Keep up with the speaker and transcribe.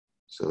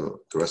So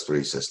the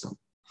respiratory system.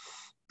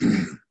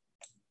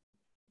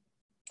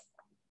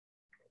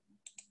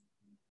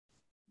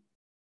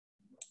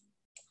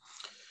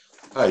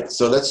 All right,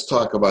 so let's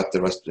talk about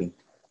the respiratory.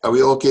 Are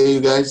we okay,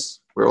 you guys?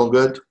 We're all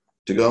good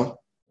to go?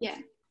 Yeah.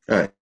 All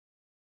right.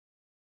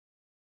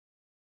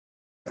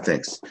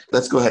 Thanks.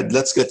 Let's go ahead.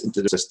 Let's get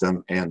into the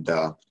system, and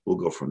we'll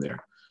go from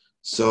there.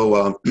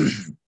 So,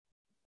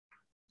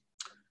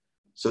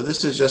 so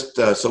this is just,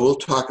 so we'll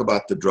talk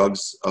about the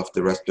drugs of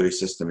the respiratory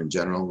system in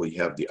general. We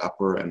have the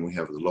upper and we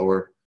have the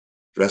lower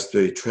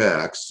respiratory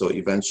tracts. So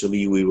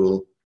eventually we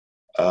will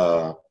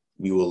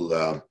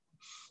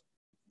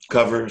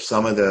cover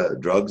some of the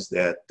drugs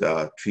that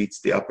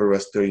treats the upper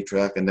respiratory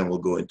tract, and then we'll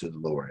go into the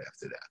lower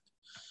after that.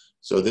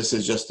 So this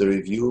is just a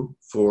review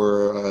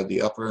for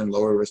the upper and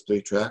lower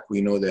respiratory tract.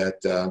 We know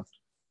that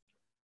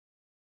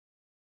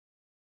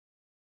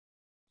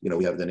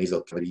we have the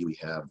nasal cavity, we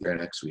have the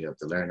pharynx, we have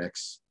the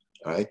larynx,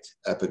 all right,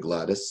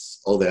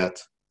 epiglottis, all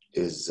that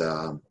is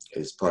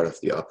part of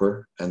the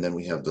upper, and then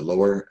we have the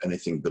lower,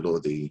 anything below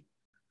the,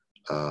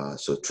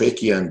 so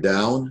trachea and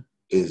down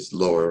is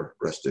lower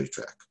respiratory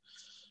tract.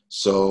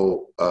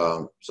 So,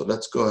 so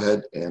let's go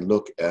ahead and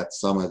look at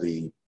some of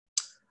the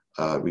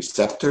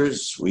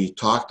receptors. We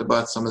talked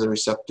about some of the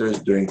receptors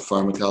during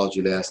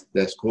pharmacology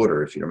last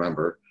quarter, if you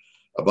remember,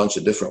 a bunch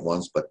of different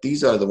ones, but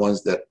these are the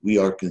ones that we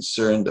are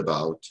concerned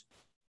about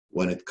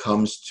when it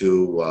comes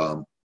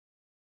to,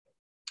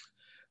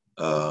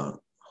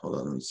 hold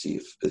on, let me see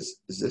if, is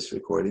this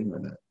recording or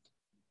not?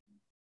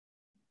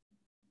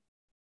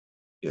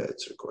 Yeah,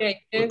 it's recording.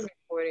 Yeah, it is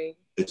recording.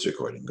 It's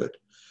recording, good.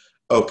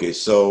 Okay,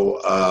 so,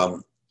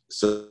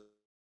 so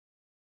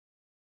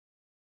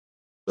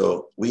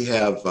we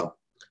have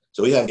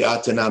the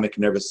autonomic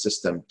nervous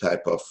system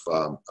type of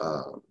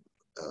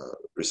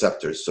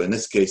receptors. So in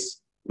this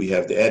case, we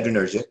have the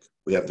adrenergic,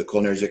 we have the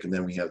cholinergic, and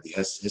then we have the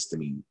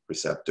histamine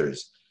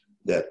receptors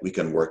that we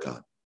can work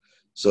on.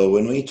 So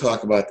when we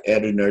talk about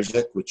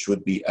adrenergic, which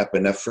would be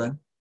epinephrine,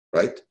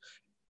 right?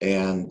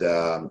 And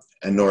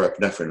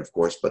norepinephrine, of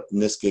course, but in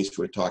this case,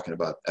 we're talking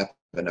about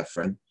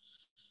epinephrine.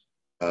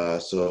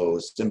 So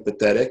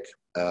sympathetic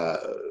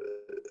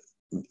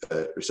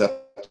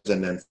receptors,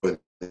 and then for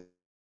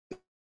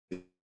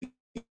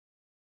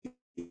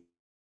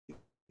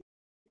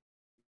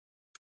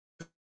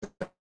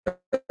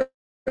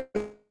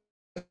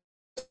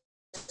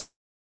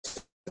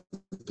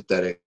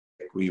sympathetic,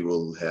 we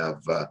will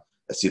have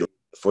acetyl.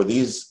 For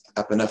these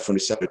epinephrine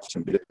receptors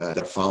that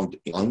are found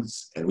in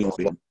lungs, and we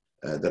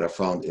that are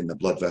found in the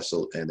blood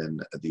vessel, and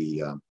then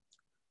the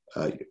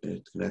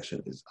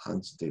connection is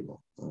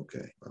unstable.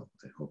 Okay, well,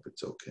 I hope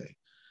it's okay.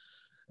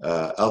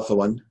 Alpha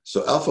 1.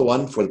 So alpha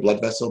 1 for the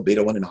blood vessel,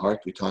 beta 1 in the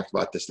heart. We talked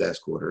about this last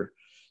quarter.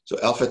 So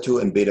alpha 2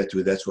 and beta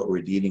 2, that's what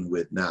we're dealing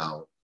with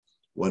now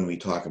when we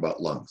talk about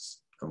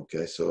lungs.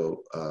 Okay,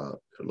 so a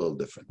little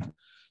different.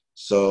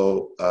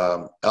 So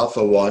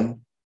alpha 1,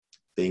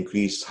 the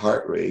increased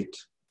heart rate,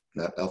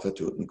 not alpha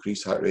 2,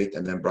 increased heart rate,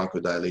 and then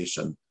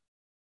bronchodilation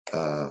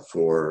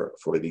for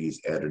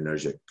these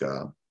adrenergic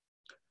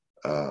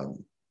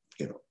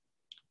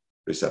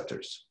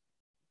receptors.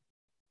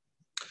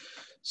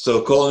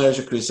 So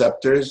cholinergic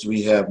receptors,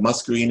 we have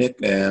muscarinic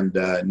and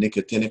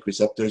nicotinic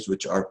receptors,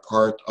 which are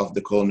part of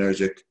the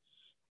cholinergic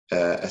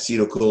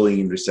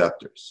acetylcholine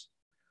receptors.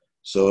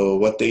 So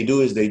what they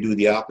do is they do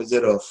the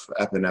opposite of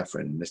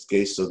epinephrine in this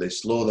case. So they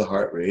slow the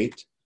heart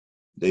rate,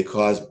 they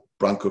cause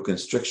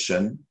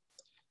bronchoconstriction,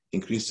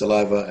 increase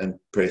saliva, and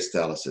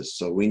peristalsis.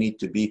 So we need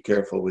to be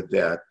careful with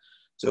that.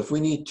 So if we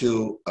need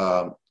to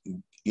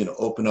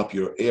open up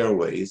your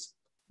airways,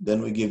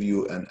 then we give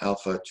you an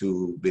alpha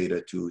 2,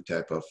 beta 2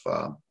 type of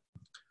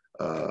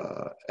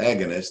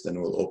agonist,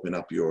 and we'll open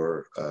up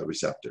your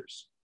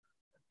receptors.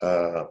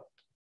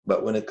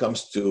 But when it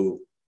comes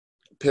to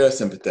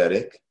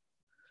parasympathetic,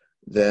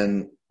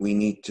 then we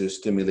need to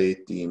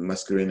stimulate the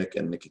muscarinic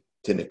and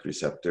nicotinic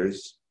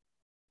receptors,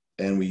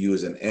 and we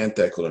use an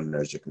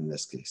anticholinergic in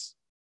this case.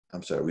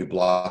 I'm sorry, we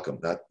block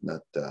them,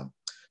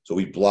 so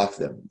we block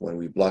them. When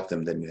we block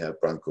them, then you have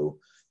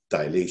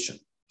bronchodilation.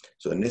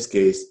 So in this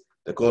case,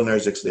 the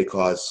cholinergics, they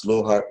cause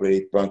slow heart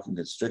rate,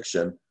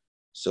 bronchoconstriction.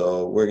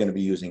 So we're going to be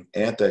using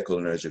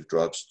anticholinergic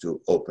drugs to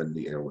open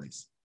the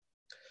airways.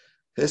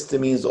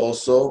 Histamines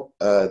also,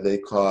 they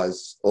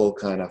cause all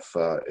kind of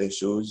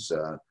issues.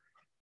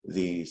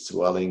 The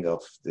swelling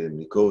of the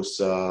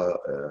mucosa,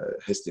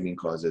 histamine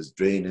causes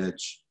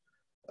drainage,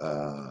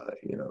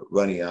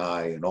 runny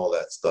eye and all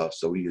that stuff.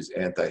 So we use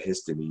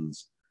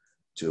antihistamines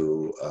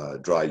to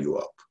dry you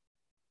up.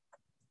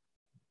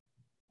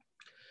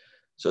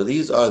 So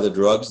these are the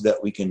drugs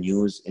that we can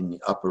use in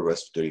the upper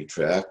respiratory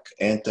tract: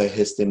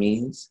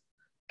 antihistamines,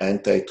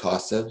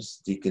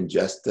 antitussives,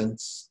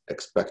 decongestants,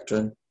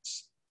 expectorants,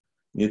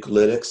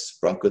 mucolytics,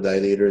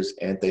 bronchodilators,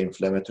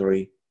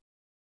 anti-inflammatory,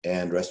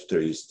 and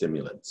respiratory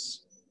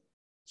stimulants.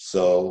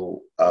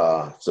 So,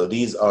 so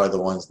these are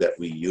the ones that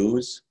we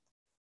use,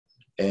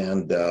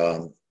 and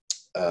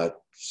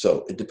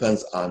so it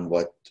depends on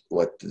what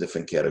the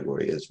different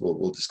category is.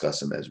 We'll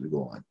discuss them as we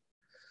go on.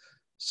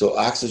 So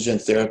oxygen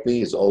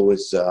therapy is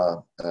always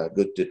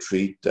good to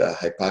treat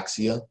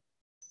hypoxia.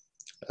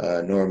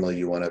 Normally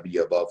you want to be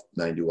above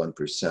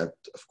 91%,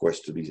 of course,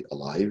 to be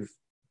alive.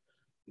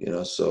 You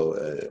know, so,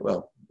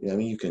 well, I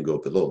mean, you can go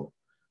below,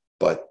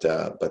 but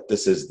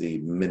this is the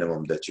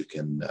minimum that you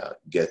can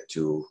get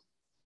to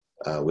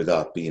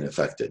without being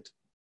affected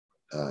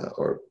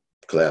or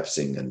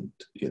collapsing and,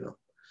 you know.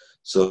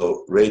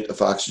 So rate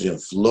of oxygen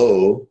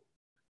flow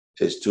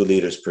is 2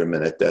 liters per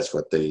minute. That's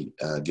what they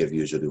give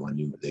usually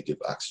when they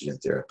give oxygen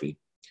therapy.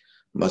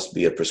 Must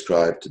be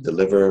prescribed to the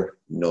liver,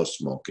 no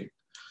smoking.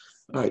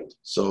 All right,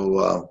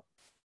 so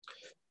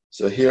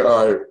so here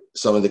are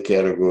some of the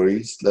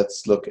categories.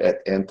 Let's look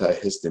at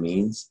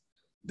antihistamines.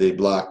 They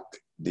block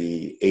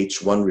the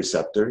H1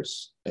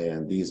 receptors,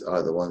 and these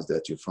are the ones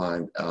that you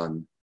find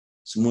on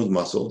smooth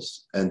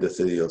muscles,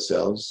 endothelial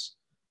cells.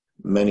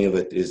 Many of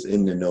it is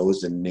in the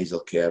nose and nasal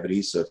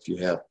cavity. So if you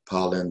have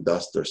pollen,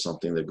 dust, or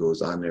something that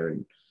goes on there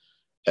and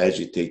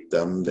agitate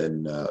them,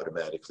 then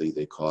automatically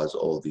they cause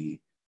all the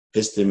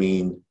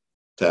histamine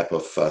type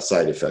of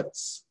side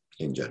effects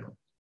in general.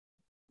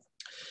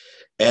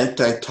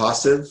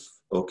 Antitussive,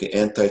 okay,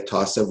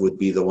 antitussive would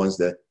be the ones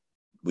that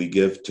we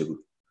give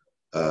to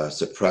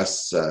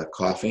suppress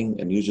coughing,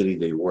 and usually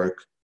they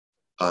work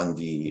on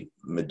the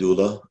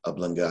medulla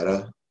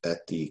oblongata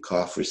at the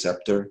cough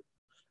receptor,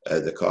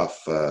 the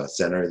cough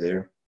center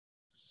there.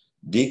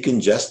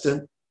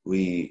 Decongestant,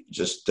 we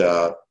just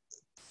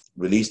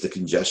release the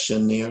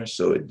congestion there,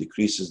 so it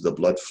decreases the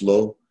blood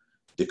flow,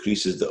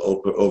 decreases the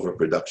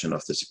overproduction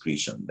of the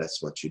secretion.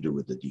 That's what you do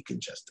with the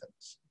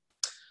decongestants.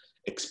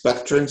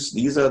 Expectorants,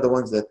 these are the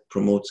ones that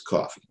promotes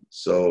coughing.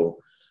 So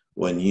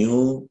when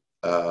you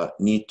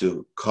need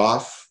to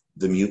cough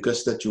the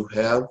mucus that you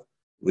have,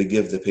 we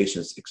give the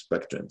patients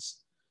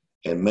expectorants.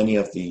 And many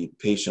of the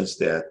patients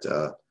that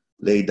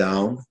lay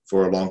down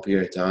for a long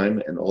period of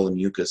time and all the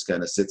mucus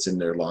kind of sits in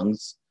their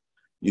lungs,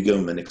 you give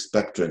them an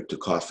expectorant to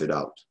cough it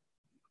out.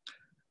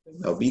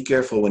 Now be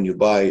careful when you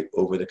buy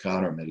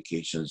over-the-counter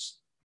medications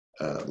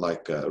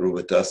like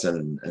Robitussin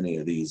and any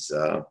of these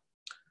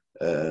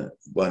any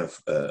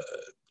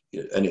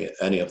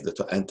of the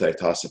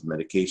antitussive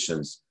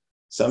medications.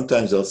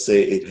 Sometimes they'll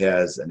say it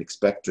has an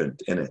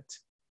expectorant in it.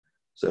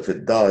 So if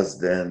it does,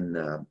 then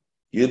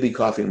you'll be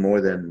coughing more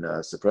than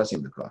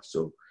suppressing the cough.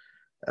 So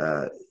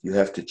you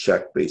have to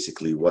check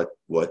basically what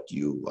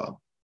you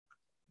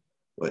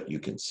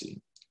can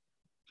see.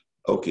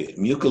 Okay,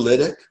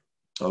 mucolytic.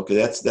 Okay,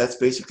 that's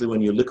basically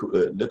when you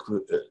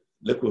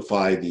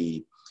liquefy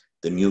the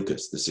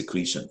mucus, the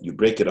secretion. You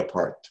break it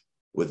apart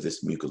with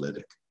this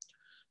mucolytic.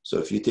 So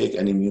if you take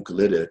any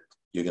mucolytic,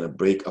 you're going to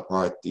break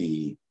apart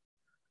the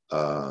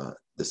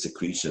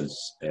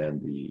secretions and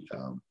the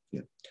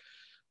yeah.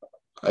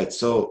 All right,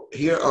 so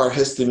here are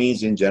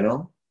histamines in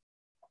general.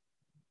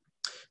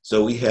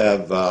 So we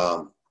have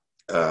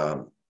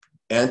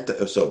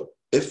so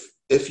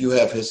if you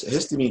have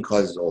histamine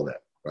causes all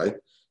that, right?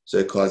 So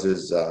it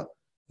causes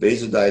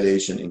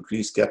vasodilation,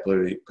 increased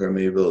capillary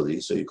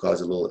permeability. So you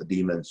cause a little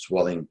edema and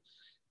swelling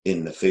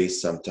in the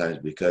face sometimes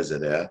because of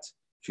that,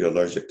 if you're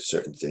allergic to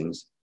certain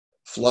things.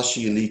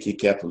 Flushy, leaky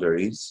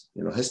capillaries,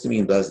 you know,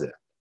 histamine does that.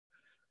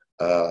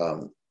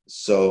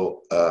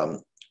 So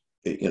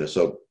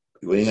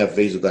when you have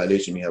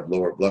vasodilation, you have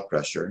lower blood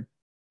pressure.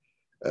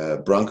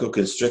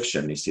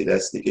 Bronchoconstriction, you see,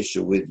 that's the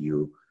issue with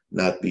you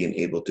not being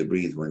able to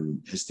breathe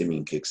when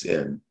histamine kicks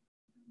in.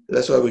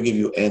 That's why we give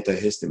you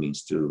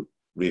antihistamines to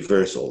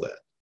reverse all that.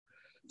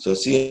 So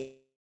CNS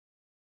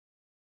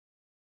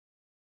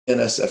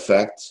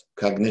effect,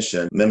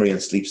 cognition, memory,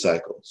 and sleep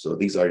cycle. So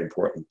these are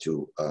important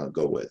to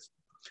go with.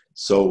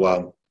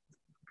 So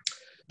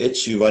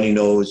itchy, runny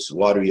nose,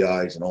 watery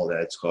eyes, and all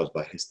that, it's caused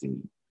by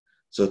histamine.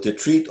 So to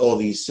treat all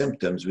these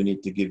symptoms, we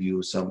need to give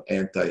you some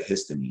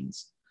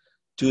antihistamines.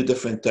 2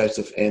 different types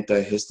of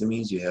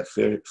antihistamines. You have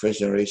first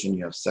generation,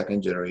 you have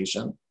second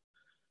generation.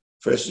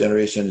 First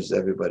generation is,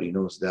 everybody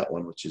knows that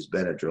one, which is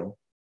Benadryl,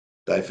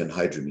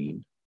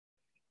 diphenhydramine.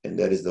 And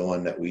that is the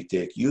one that we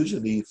take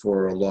usually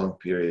for a long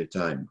period of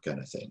time kind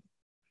of thing.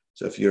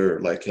 So if you're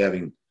like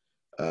having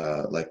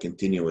like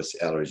continuous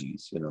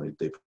allergies, you know,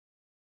 they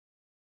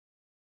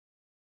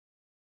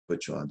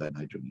put you on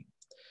diphenhydramine.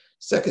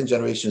 Second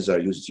generations are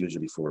used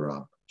usually for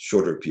a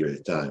shorter period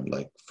of time,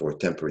 like for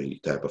temporary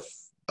type of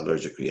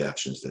allergic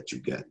reactions that you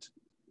get.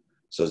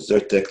 So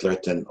Zyrtec,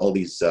 Lertin, all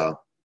these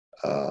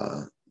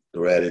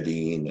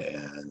loratadine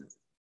and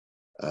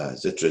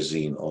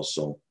zitrazine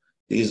also.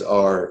 These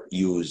are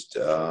used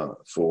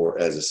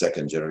as a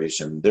second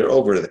generation. They're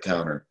over the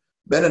counter.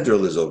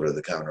 Benadryl is over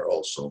the counter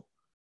also,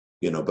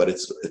 you know, but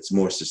it's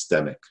more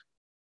systemic.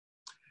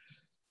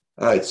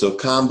 All right, so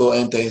combo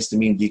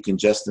antihistamine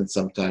decongestant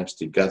sometimes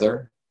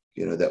together,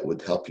 you know, that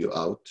would help you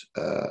out.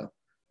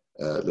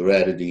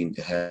 Loratadine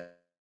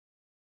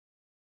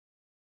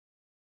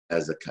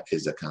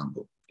is a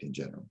combo in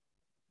general.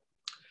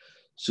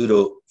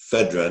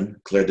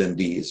 Pseudoephedrine, Claritin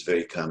D, is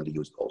very commonly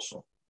used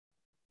also.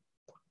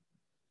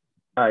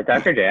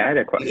 Dr. J, I had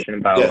a question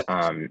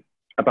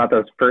about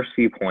those first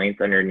few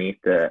points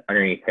underneath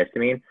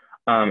histamine.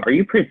 Are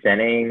you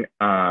presenting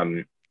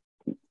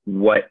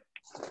what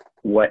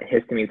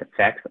histamine's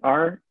effects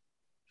are?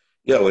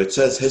 Yeah, well, it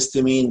says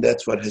histamine,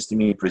 that's what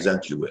histamine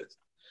presents you with.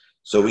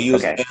 So we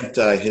use Okay.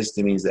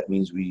 antihistamines. That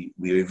means we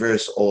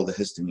reverse all the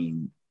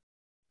histamine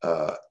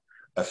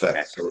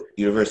effects. So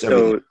you reverse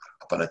everything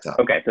up on the top.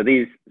 Okay, so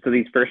these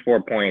first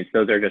 4 points,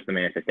 those are just the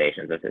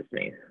manifestations of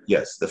histamine.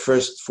 Yes, the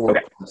first 4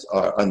 points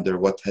are under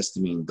what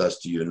histamine does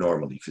to you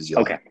normally,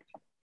 physiologically. Okay.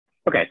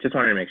 Okay, just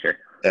wanted to make sure.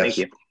 Thank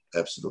you.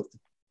 Absolutely.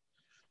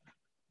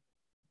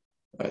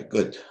 All right,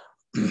 good.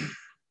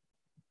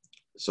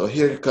 So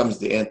here comes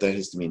the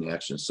antihistamine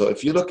action. So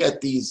if you look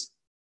at these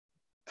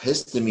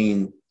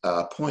histamine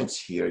points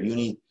here, you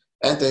need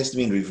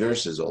antihistamine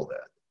reverses all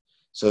that.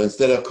 So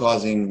instead of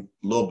causing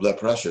low blood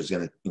pressure, it's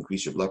going to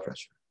increase your blood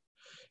pressure.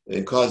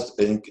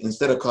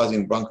 Instead of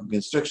causing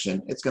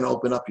bronchoconstriction, it's going to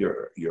open up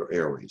your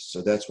airways.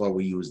 So that's why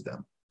we use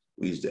them.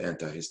 We use the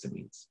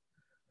antihistamines.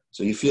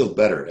 So you feel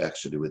better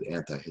actually with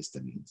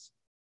antihistamines,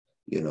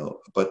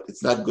 but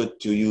it's not good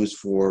to use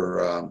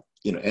for,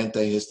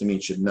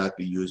 antihistamine should not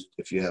be used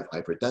if you have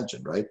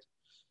hypertension, right?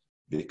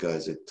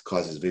 Because it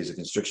causes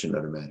vasoconstriction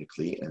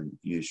automatically, and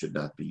you should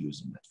not be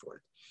using that for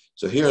it.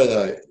 So here are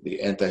the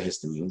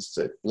antihistamines.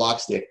 So it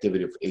blocks the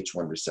activity of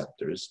H1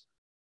 receptors.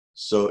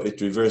 So it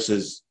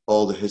reverses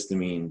all the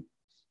histamine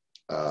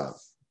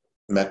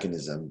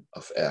mechanism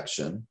of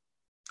action.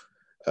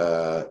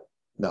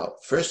 Now,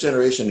 first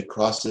generation, it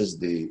crosses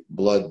the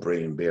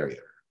blood-brain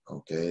barrier,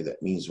 okay?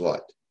 That means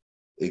what?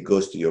 It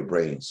goes to your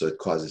brain, so it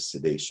causes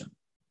sedation.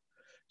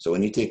 So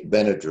when you take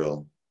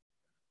Benadryl,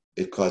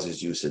 it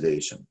causes you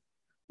sedation.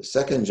 The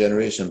second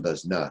generation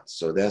does not,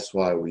 so that's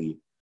why we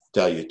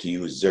tell you to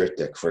use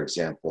Zyrtec, for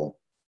example,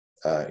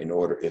 in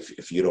order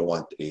if you don't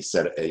want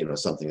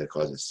something that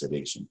causes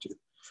sedation too.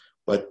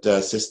 But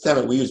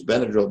systemic, we use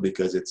Benadryl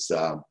because it's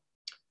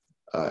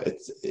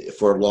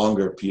for a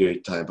longer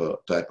period type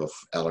of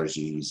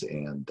allergies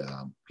and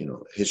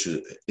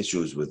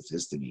issues with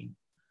histamine.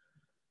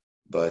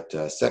 But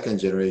second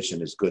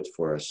generation is good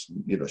for us,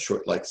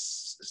 short like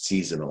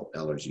seasonal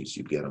allergies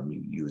you get them,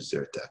 you use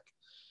Zyrtec.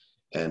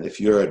 And if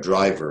you're a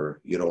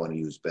driver, you don't want to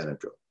use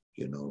Benadryl.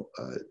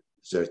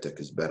 Zyrtec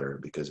is better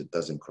because it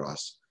doesn't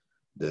cross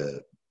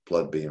the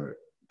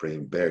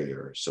blood-brain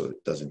barrier, so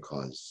it doesn't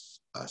cause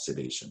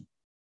sedation.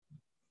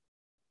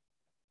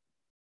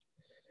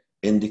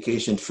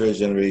 Indication first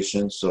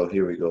generation, so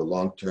here we go,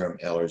 long-term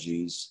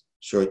allergies,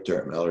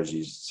 short-term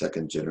allergies,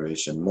 second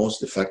generation,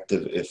 most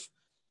effective if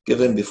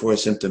given before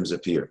symptoms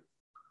appear.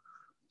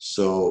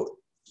 So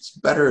it's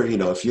better,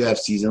 if you have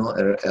seasonal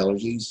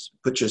allergies,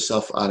 put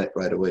yourself on it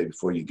right away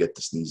before you get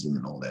the sneezing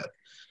and all that,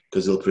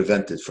 because it'll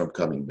prevent it from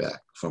coming.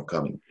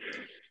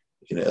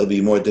 It'll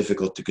be more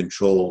difficult to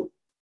control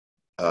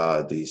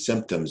the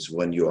symptoms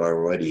when you are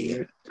already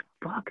in it.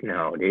 Fuck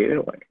no, dude.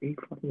 What, are you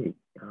fucking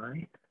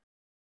dying?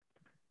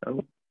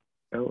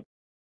 Oh.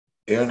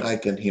 Aaron, I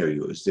can hear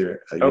you.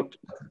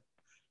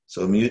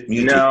 So mute.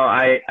 No,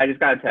 I just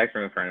got a text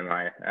from a friend of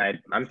mine.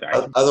 I'm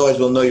sorry. Otherwise,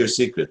 we'll know your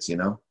secrets,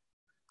 Yeah,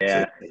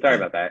 so, sorry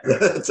about that.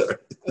 That's all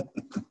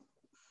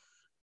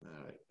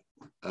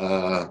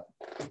right.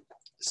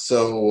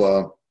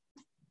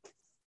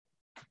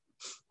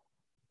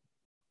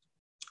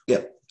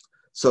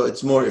 So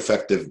it's more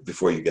effective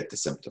before you get the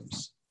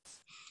symptoms.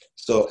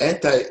 So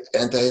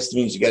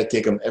antihistamines, you got to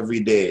take them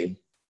every day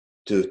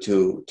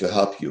to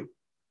help you.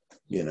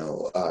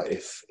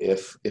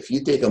 If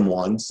you take them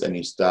once and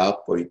you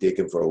stop, or you take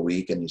them for a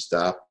week and you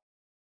stop,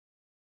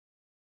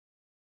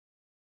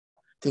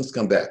 things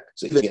come back.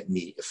 So if you get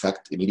the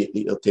effect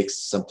immediately, it'll take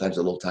sometimes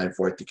a little time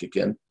for it to kick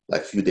in,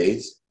 like a few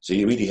days. So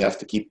you really have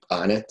to keep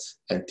on it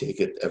and take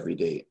it every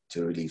day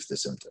to relieve the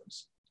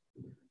symptoms.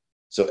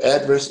 So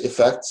adverse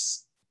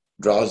effects,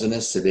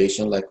 drowsiness,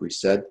 sedation, like we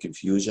said,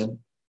 confusion,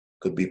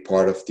 could be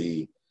part of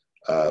the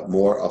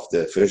more of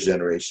the first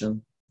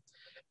generation.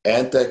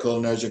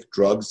 Anticholinergic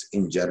drugs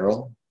in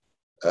general,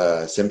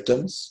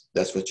 symptoms,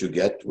 that's what you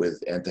get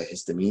with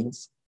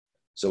antihistamines.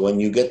 So when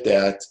you get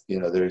that,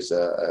 there's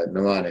a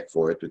mnemonic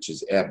for it, which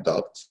is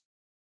abduct.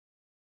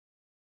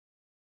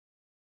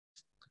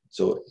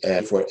 So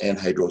for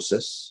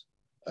anhidrosis.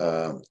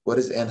 What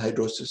is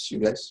anhidrosis, you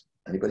guys?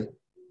 Anybody?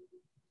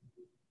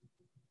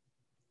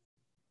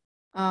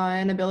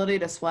 Inability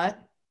to sweat.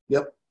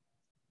 Yep,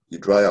 you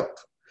dry up.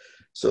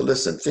 So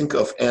listen, think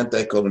of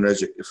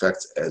anticholinergic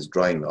effects as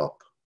drying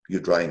up.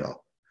 You're drying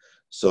up.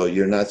 So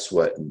you're not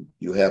sweating.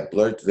 You have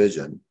blurred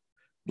vision.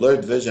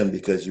 Blurred vision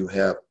because you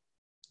have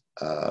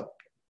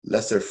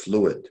lesser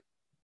fluid,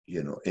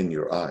 in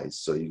your eyes.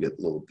 So you get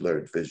a little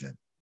blurred vision.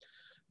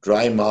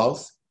 Dry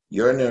mouth,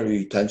 urinary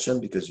retention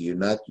because you're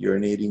not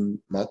urinating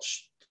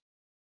much.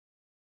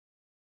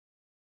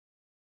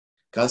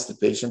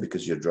 Constipation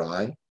because you're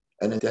dry.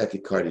 And then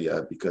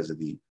tachycardia because of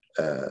the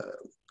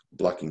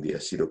blocking the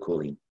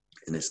acetylcholine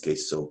in this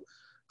case. So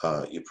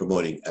you're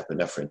promoting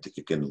epinephrine to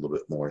kick in a little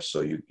bit more,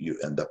 so you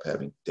end up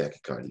having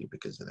tachycardia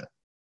because of that.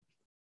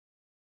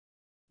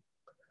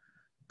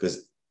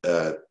 Because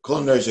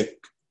cholinergic,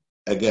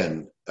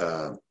 again,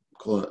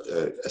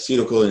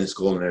 acetylcholine is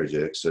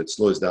cholinergic, so it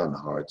slows down the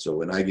heart. So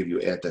when I give you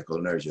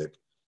anticholinergic,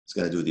 it's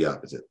going to do the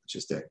opposite, which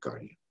is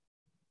tachycardia.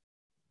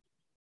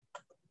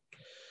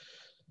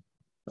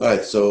 All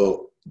right,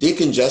 so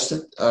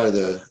decongestant are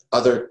the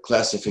other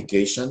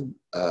classification.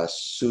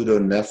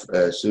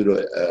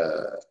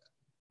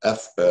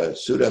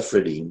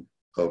 Pseudoephedrine,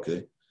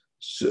 okay.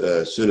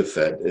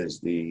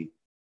 Sudafed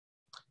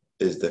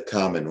is the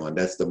common one.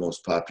 That's the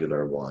most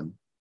popular one.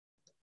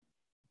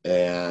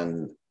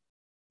 And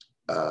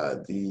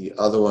the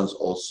other ones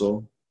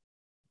also,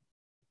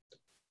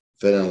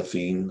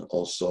 phenylephrine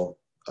also,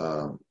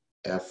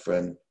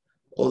 Afrin,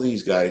 all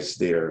these guys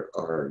there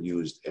are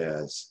used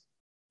as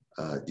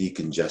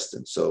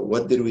decongestant. So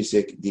what did we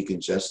say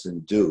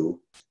decongestant do?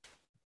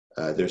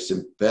 They're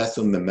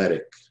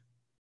sympathomimetic.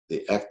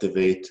 They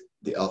activate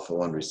the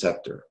alpha-1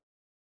 receptor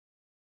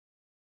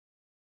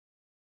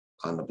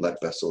on the blood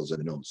vessels in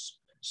the nose.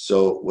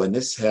 So when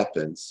this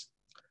happens,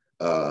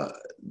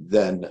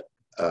 then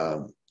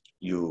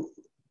you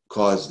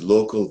cause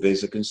local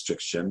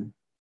vasoconstriction.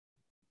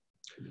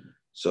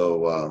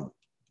 So,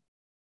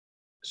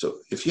 so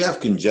if you have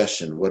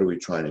congestion, what are we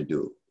trying to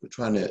do? We're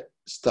trying to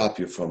stop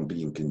you from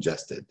being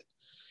congested.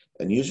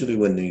 And usually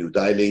when you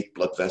dilate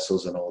blood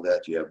vessels and all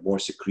that, you have more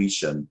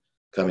secretion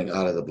coming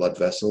out of the blood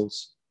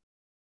vessels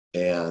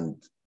and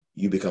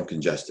you become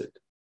congested.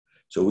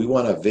 So we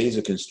want to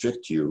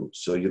vasoconstrict you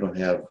so you don't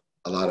have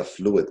a lot of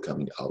fluid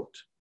coming out.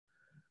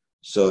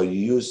 So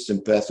you use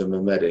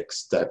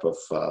sympathomimetics type of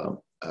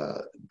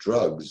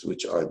drugs,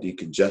 which are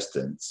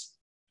decongestants.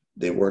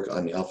 They work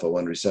on the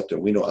alpha-1 receptor.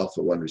 We know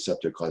alpha-1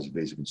 receptor causes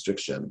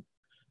vasoconstriction.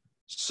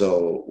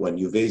 So when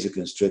you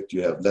vasoconstrict,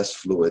 you have less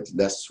fluid,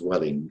 less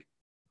swelling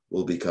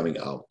will be coming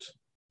out.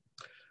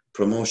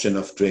 Promotion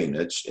of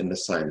drainage in the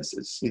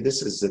sinuses. See,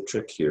 this is the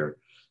trick here.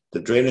 The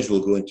drainage will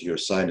go into your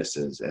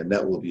sinuses, and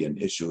that will be an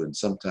issue, and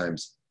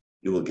sometimes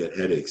you will get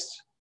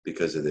headaches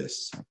because of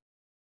this.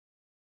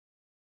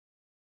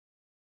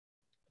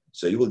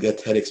 So you will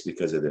get headaches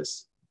because of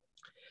this.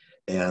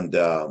 And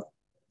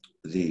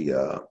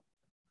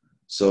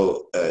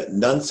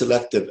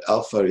non-selective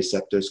alpha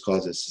receptors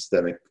causes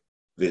systemic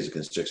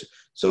vasoconstriction.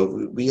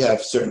 So we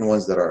have certain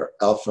ones that are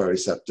alpha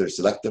receptors,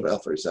 selective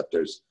alpha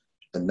receptors,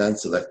 and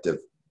non-selective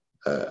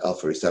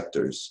alpha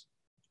receptors.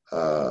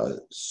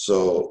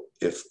 So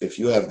if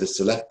you have the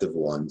selective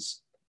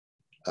ones,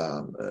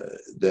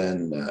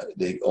 then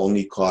they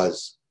only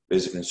cause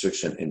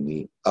vasoconstriction in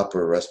the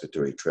upper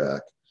respiratory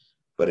tract.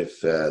 But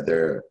if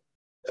they're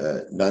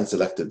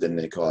non-selective, then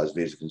they cause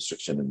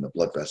vasoconstriction in the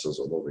blood vessels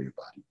all over your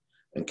body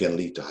and can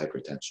lead to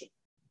hypertension.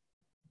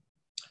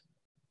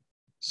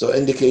 So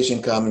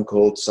indication, common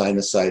cold,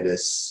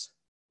 sinusitis.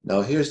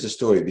 Now here's the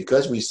story.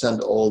 Because we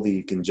send all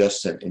the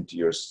congestion into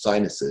your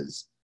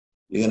sinuses,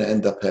 you're going to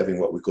end up having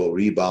what we call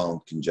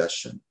rebound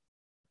congestion.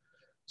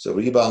 So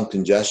rebound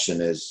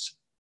congestion is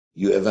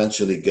you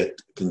eventually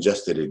get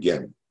congested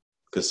again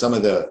because some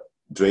of the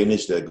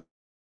drainage that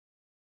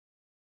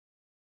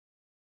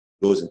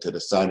goes into the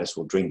sinus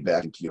will drain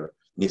back into your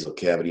nasal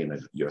cavity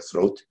and your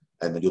throat,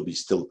 and then you'll be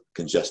still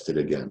congested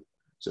again.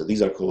 So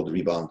these are called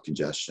rebound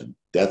congestion.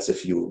 That's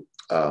if your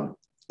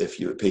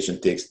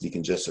patient takes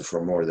decongestant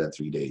for more than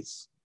 3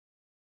 days.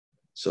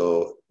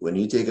 So when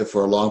you take it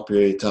for a long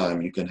period of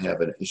time, you can have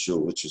an issue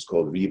which is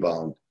called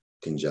rebound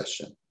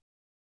congestion,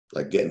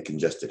 like getting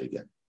congested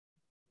again.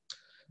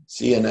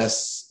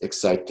 CNS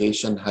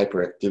excitation,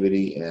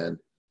 hyperactivity, and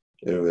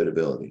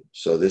irritability.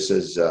 So this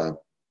is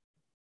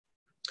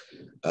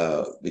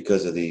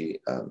because of the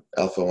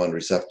alpha-1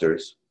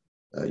 receptors,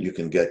 you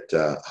can get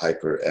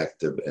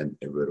hyperactive and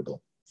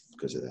irritable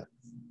because of that.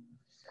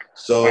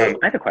 So I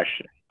had a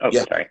question. Oh,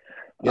 yeah. Sorry.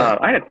 Yeah.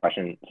 I had a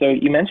question. So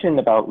you mentioned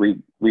about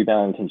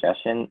rebound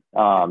congestion,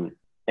 and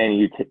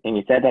you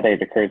said that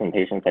it occurs in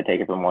patients that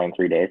take it for more than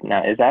 3 days.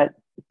 Now, is that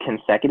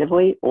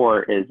consecutively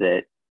or is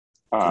it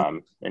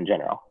in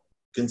general?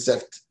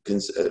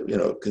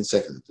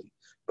 Consecutively,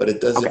 but it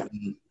doesn't Okay.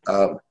 mean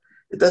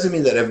it doesn't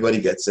mean that everybody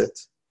gets it,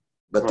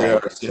 but there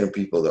Right. are certain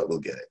people that will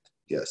get it.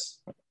 Yes.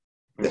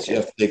 Yes, you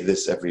Okay. have to take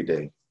this every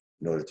day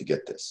in order to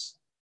get this.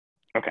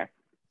 Okay.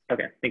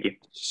 Okay. Thank you.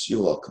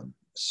 You're welcome.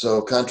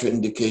 So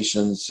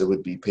contraindications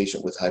would be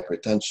patient with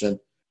hypertension.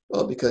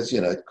 Well, because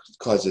it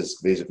causes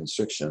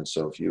vasoconstriction.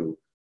 So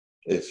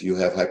if you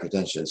have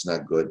hypertension, it's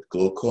not good.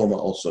 Glaucoma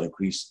also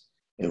increase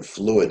in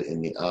fluid in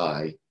the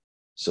eye.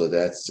 So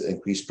that's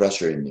increased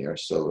pressure in there.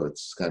 So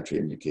it's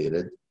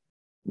contraindicated.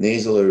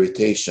 Nasal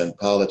irritation,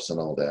 polyps and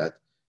all that.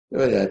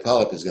 A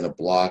polyp is going to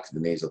block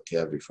the nasal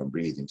cavity from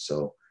breathing.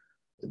 So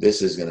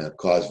this is going to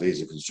cause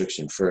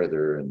vasoconstriction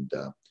further. And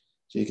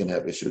so you can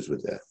have issues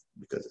with that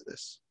because of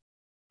this.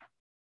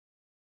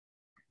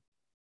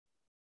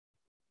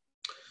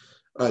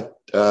 All right,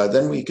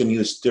 then we can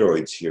use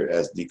steroids here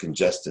as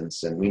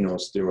decongestants, and we know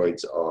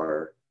steroids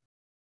are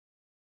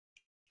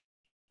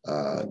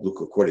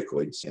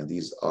glucocorticoids, and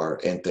these are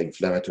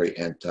anti-inflammatory,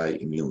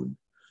 anti-immune.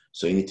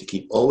 So you need to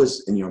keep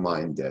always in your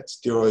mind that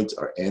steroids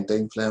are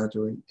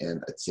anti-inflammatory,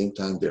 and at the same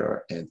time they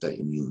are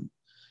anti-immune.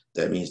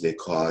 That means they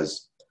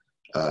cause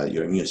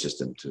your immune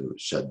system to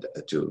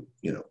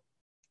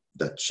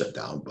not shut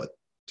down, but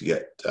to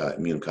get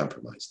immune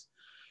compromised.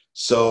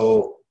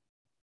 So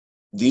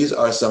these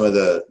are some of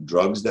the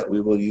drugs that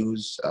we will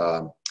use.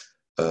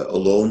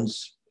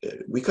 Alones,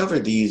 we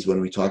covered these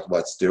when we talked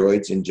about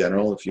steroids in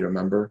general, if you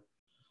remember,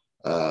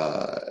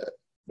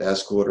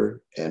 last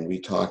quarter, and we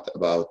talked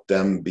about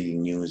them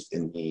being used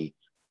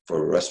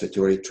for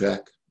respiratory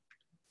tract.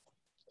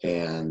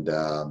 And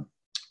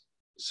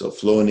so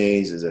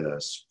Flonase is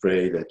a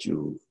spray that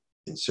you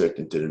insert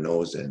into the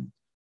nose, and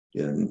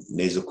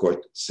nasal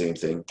cord, same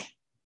thing.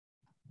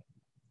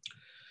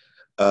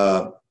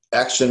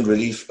 Action,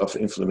 relief of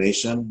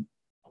inflammation.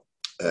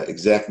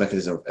 Exact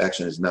mechanism of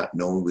action is not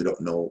known. We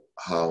don't know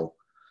how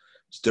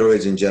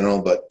steroids in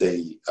general, but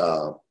they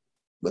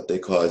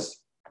cause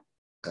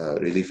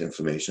relief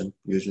inflammation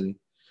usually.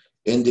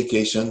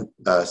 Indication: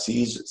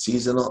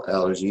 seasonal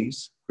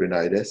allergies,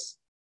 rhinitis,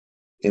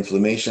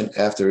 inflammation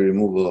after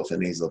removal of a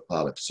nasal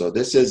polyp. So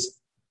this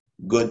is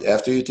good.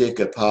 After you take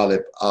a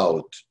polyp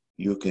out,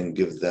 you can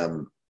give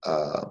them,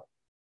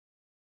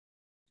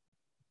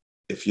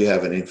 if you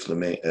have an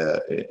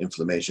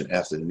inflammation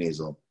after the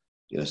nasal,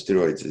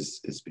 steroids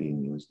is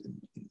being used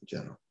in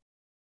general.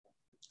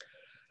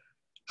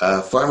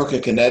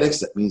 Pharmacokinetics,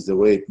 that means the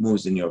way it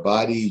moves in your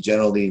body,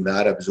 generally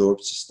not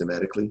absorbed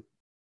systematically.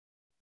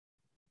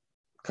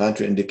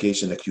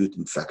 Contraindication, acute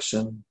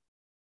infection,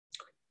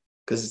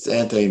 because it's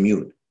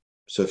anti-immune.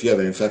 So if you have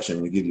an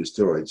infection, you give you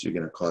steroids, you're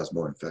going to cause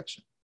more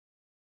infection.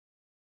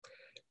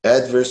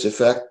 Adverse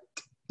effect,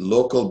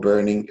 local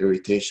burning,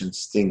 irritation,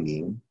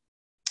 stinging.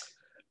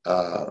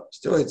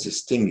 Steroids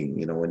is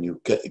stinging. When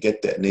you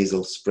get that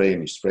nasal spray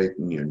and you spray it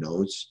in your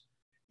nose,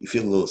 you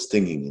feel a little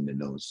stinging in the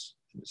nose.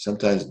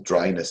 Sometimes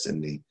dryness in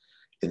the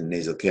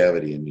nasal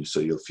cavity, and so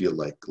you'll feel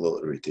like a little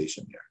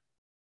irritation there.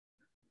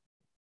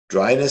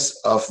 Dryness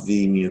of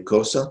the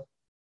mucosa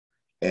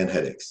and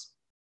headaches.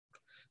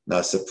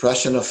 Now,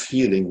 suppression of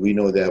healing, we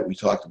know that we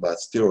talked about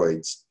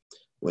steroids.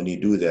 When you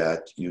do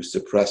that, you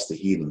suppress the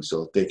healing, so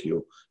it'll take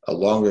you a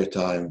longer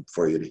time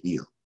for you to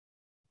heal.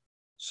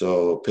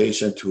 So a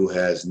patient who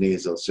has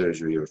nasal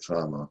surgery or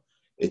trauma,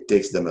 it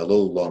takes them a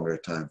little longer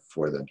time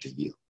for them to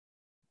heal.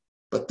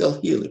 But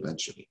they'll heal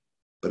eventually,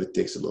 but it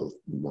takes a little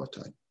more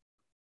time.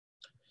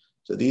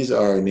 So these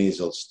are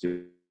nasal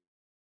steroids,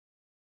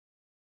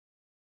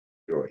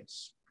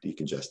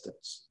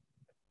 decongestants.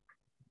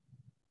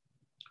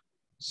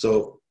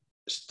 So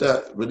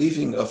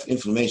relieving of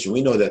inflammation,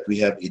 we know that we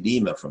have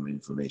edema from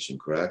inflammation,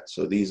 correct?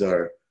 So these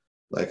are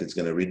like, it's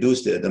going to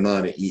reduce the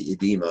amount of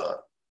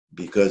edema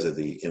because of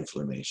the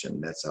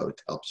inflammation. That's how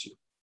it helps you.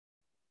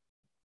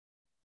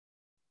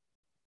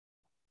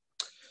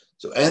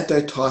 So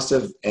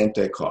antitussive,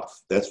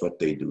 anti-cough, that's what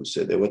they do.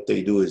 So what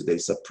they do is they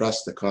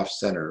suppress the cough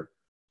center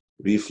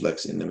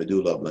reflex in the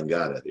medulla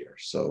oblongata there.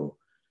 So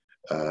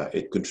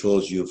it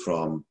controls you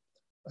from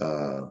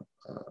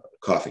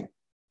coughing.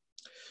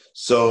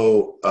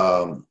 So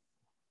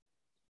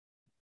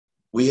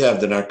we have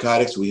the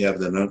narcotics, we have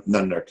the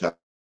non-narcotic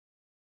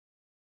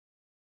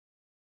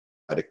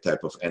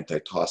type of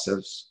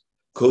antitussives.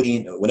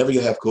 Codeine, whenever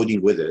you have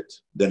codeine with it,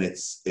 then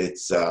it's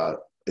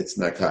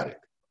narcotic.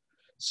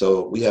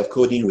 So we have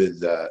codeine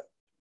with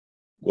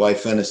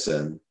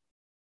guaifenesin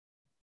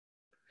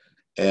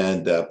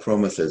and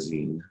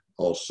promethazine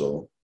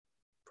also,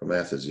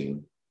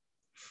 promethazine.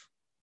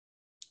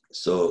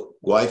 So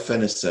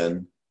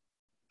guaifenesin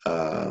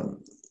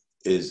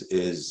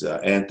is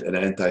an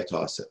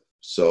antitussive.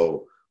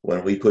 So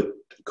when we put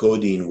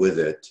codeine with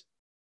it,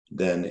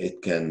 then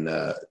it can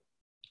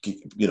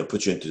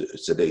put you into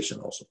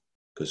sedation also,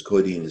 because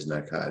codeine is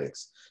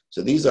narcotics.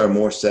 So these are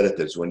more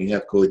sedatives. When you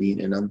have codeine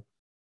in them,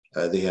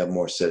 they have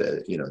more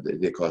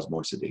they cause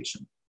more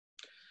sedation.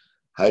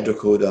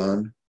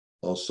 Hydrocodone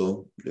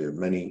also. There are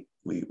many.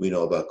 We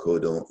know about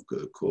codeine.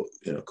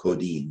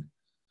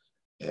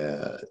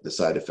 The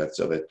side effects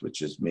of it,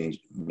 which is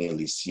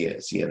mainly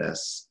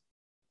CNS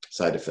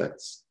side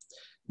effects.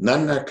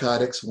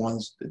 Non-narcotics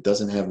ones, it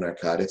doesn't have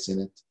narcotics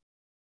in it.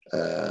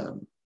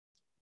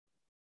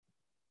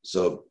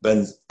 So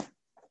benzoate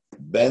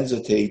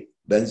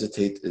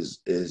is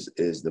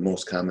the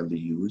most commonly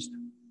used,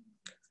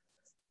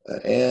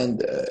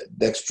 and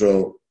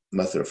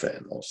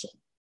dextromethorphan also.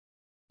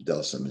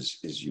 Delsum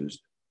is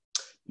used.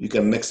 You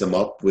can mix them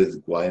up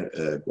with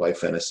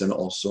guaifenesin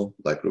also,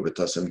 like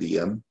Robitussin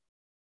DM.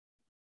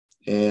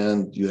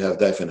 And you have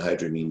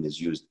diphenhydramine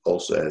is used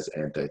also as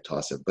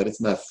antitussive, but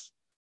it's not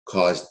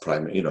caused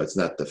primary, it's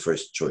not the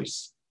first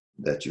choice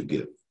that you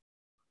give.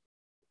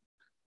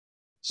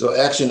 So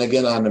action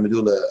again on the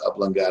medulla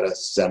oblongata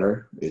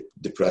center, it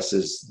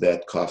depresses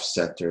that cough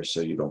center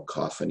so you don't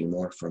cough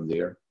anymore from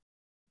there.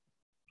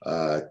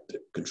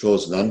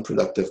 Controls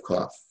non-productive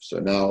cough. So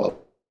now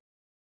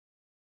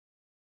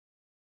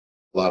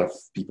a lot of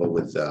people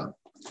with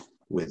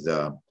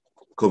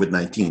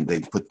COVID-19, they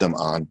put them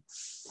on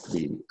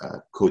the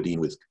codeine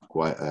with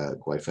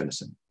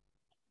guaifenesin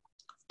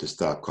to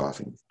stop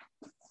coughing,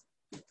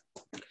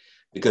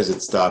 because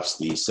it stops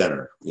the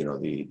center,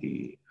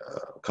 the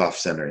cough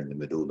center in the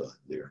medulla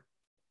there.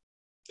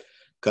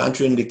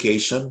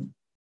 Contraindication,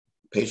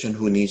 patient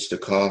who needs to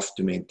cough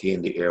to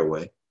maintain the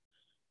airway.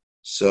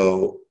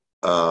 So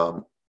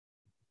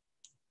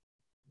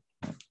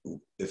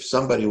if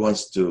somebody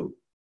wants to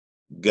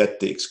get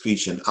the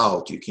excretion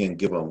out, you can't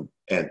give them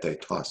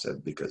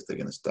antitussive because they're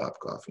going to stop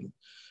coughing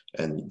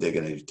and they're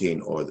going to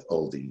retain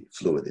all the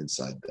fluid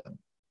inside them.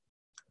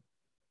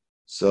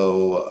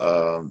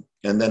 So,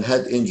 and then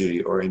head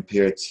injury or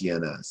impaired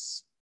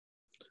CNS.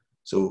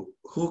 So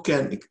who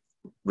can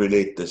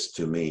relate this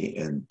to me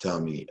and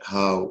tell me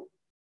how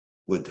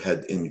would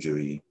head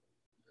injury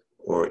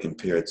or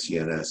impaired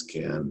CNS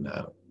can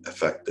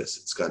affect this?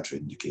 It's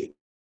contraindicated.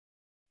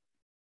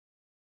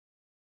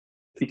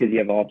 Because you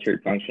have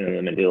altered function of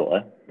the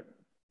medulla.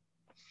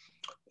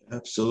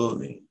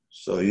 Absolutely.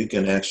 So you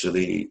can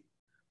actually,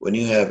 when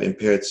you have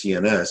impaired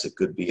CNS, it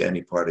could be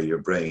any part of your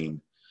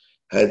brain.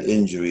 Head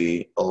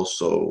injury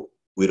also,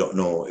 we don't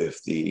know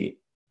if the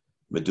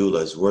medulla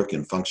is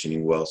working,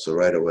 functioning well, so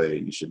right away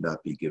you should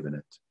not be given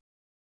it.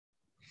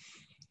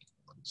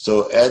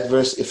 So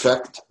adverse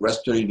effect,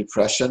 respiratory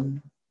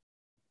depression.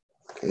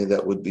 Okay,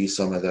 that would be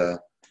some of the,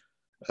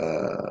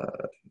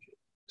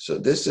 so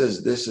this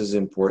is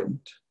important,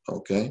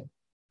 okay?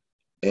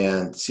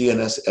 And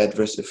CNS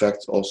adverse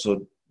effects,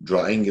 also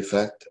drying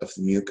effect of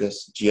the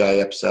mucus,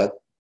 GI upset,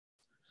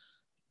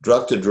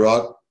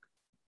 drug-to-drug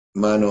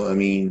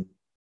monoamine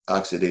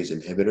oxidase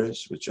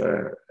inhibitors, which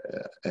are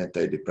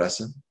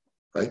antidepressant,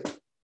 right?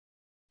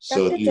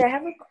 So Dr. J, I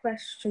have a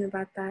question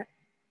about that.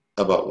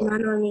 About what?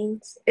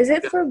 Monoamines. Is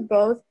it for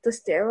both the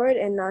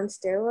steroid and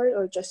non-steroid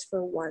or just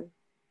for one?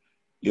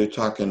 You're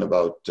talking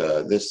about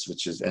this,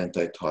 which is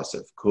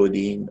antitussive,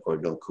 codeine or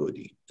no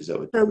codeine. Is that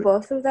what? So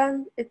both of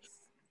them? It's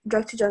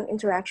drug-to-drug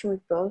interaction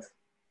with both?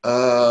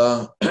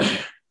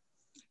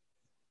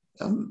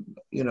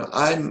 You know,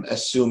 I'm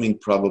assuming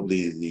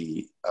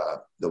probably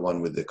the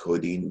one with the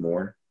codeine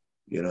more.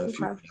 You know, if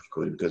you have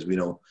codeine, because we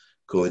know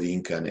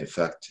codeine can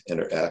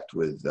interact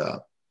with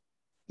the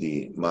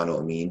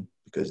monoamine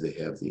because they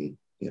have the,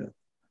 you know,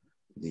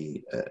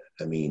 the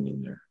amine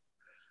in there.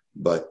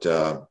 But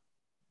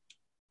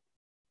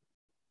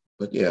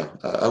yeah,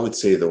 I would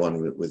say the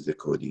one with the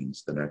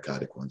codeines, the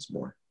narcotic ones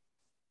more.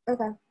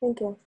 Okay, thank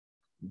you.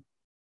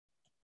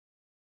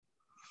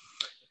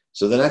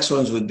 So the next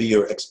ones would be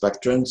your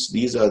expectorants.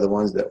 These are the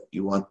ones that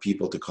you want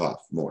people to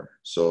cough more.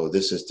 So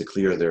this is to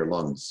clear their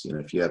lungs. You know,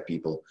 if you have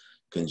people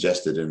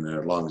congested in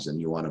their lungs and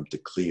you want them to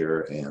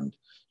clear and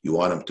you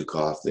want them to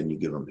cough, then you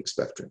give them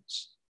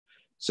expectorants.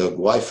 So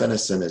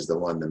guaifenesin is the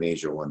one, the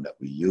major one that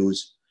we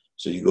use.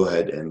 So you go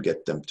ahead and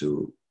get them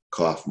to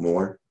cough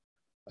more.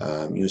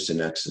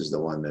 Mucinex is the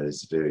one that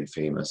is very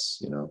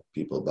famous, you know,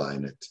 people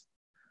buying it.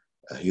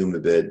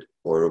 Humabid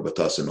or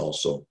Robitussin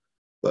also.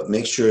 But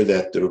make sure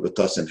that the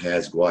Robitussin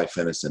has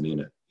guaifenesin in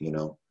it, you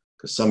know,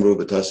 because some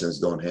Robitussins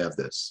don't have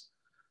this.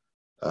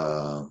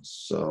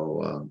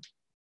 So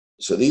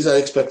these are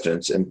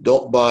expectorants, and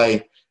don't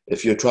buy,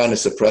 if you're trying to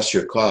suppress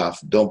your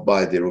cough, don't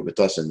buy the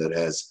Robitussin that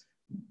has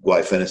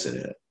guaifenesin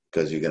in it,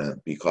 because you're going to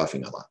be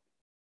coughing a lot,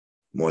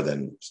 more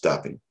than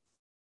stopping.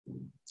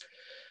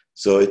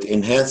 So it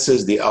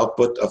enhances the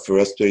output of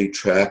respiratory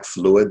tract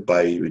fluid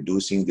by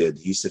reducing the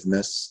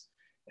adhesiveness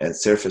and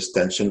surface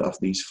tension of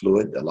these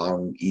fluid,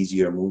 allowing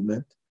easier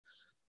movement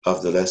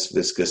of the less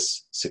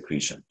viscous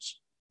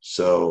secretions.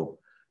 So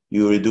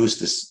you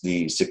reduce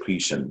the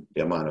secretion,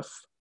 the amount of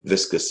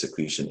viscous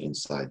secretion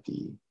inside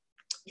the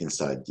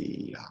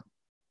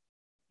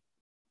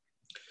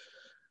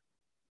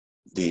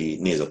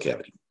nasal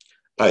cavity.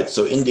 All right,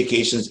 so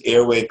indications: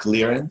 airway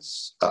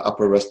clearance,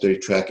 upper respiratory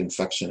tract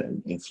infection,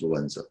 and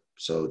influenza.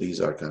 So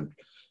these are kind of,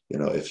 you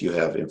know, if you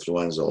have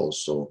influenza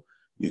also,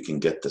 you can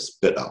get the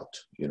spit out,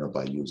 you know,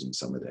 by using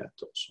some of that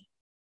also.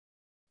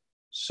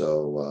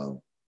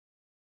 So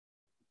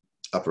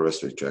upper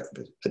respiratory tract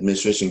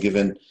administration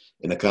given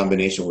in a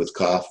combination with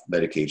cough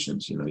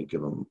medications. You know, you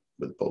give them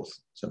with both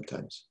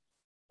sometimes.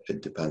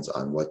 It depends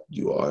on what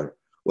you are,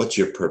 what's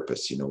your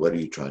purpose, you know, what are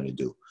you trying to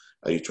do?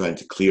 Are you trying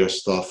to clear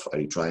stuff? Are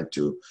you trying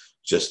to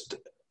just,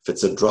 if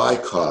it's a dry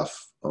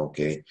cough,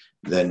 okay,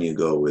 then you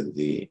go with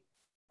the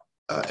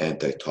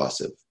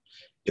antitussive.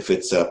 If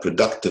it's a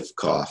productive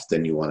cough,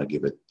 then you want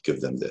to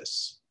give them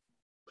this.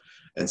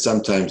 And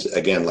sometimes,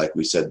 again, like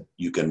we said,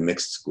 you can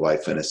mix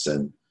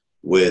guaifenesin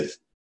with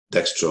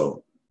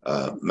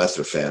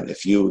dextromethorphan.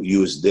 If you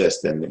use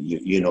this, then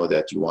you know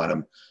that you want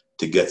them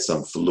to get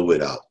some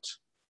fluid out,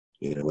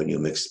 you know, when you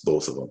mix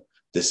both of them.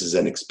 This is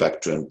an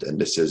expectorant, and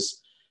this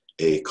is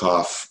a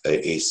cough,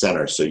 a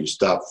center. So you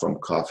stop from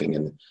coughing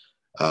in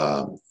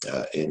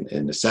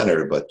the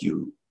center, but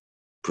you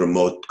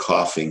promote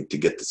coughing to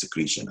get the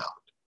secretion out.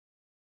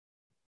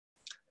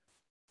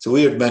 It's a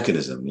weird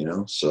mechanism, you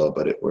know, so,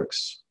 but it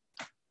works.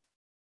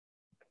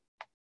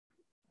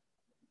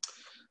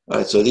 All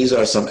right, so these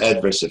are some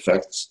adverse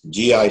effects.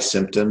 GI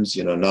symptoms,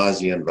 you know,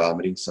 nausea and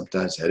vomiting,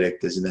 sometimes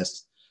headache,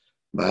 dizziness,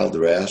 mild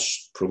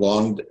rash.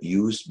 Prolonged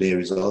use may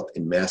result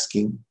in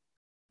masking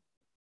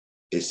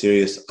a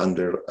serious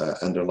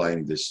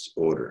underlying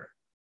disorder.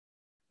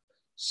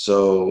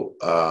 So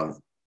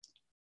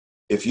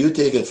if you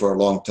take it for a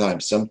long time,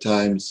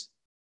 sometimes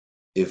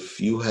if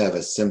you have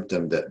a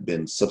symptom that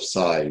been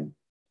subside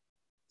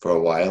for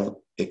a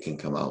while, it can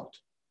come out.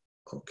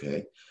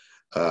 Okay,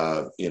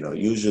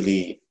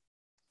 usually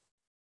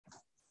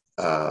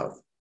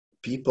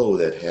people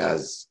that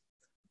has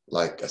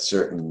like a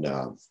certain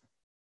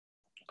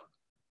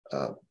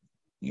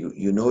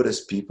you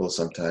notice people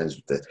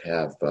sometimes that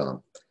have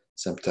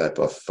some type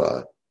of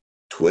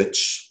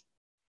twitch,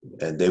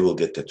 and they will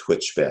get the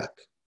twitch back.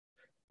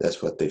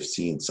 That's what they've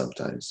seen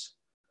sometimes.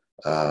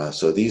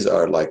 So these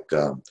are like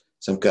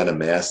some kind of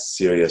mass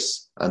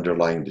serious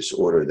underlying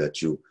disorder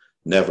that you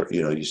never,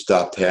 you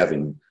stopped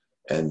having,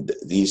 and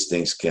these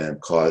things can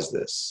cause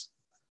this.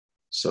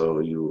 So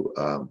you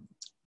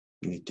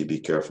need to be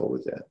careful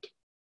with that.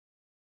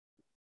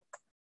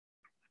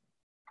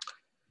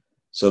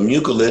 So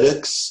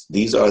mucolytics,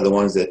 these are the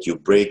ones that you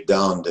break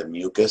down the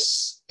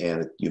mucus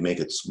and you make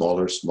it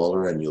smaller,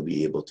 and you'll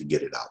be able to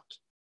get it out.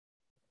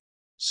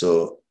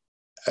 So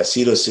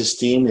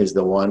acetylcysteine is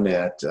the one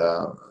that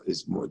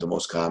is the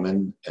most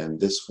common, and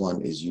this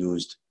one is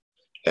used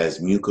as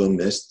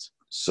mucomist.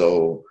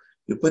 So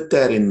you put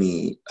that in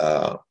the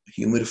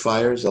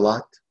humidifiers a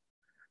lot.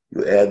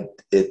 You add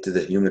it to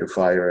the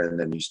humidifier, and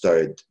then you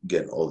start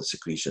getting all the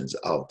secretions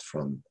out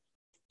from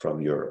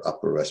your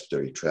upper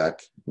respiratory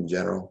tract in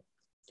general.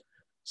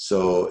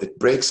 So it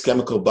breaks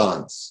chemical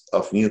bonds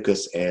of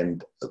mucus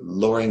and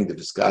lowering the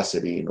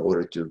viscosity in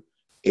order to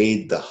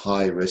aid the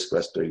high-risk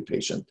respiratory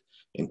patient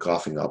in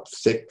coughing up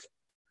thick,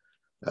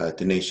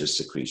 tenacious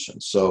secretion.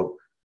 So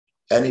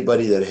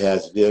anybody that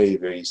has very,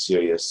 very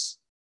serious,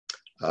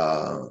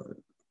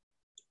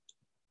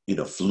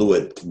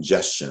 fluid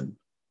congestion,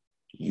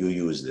 you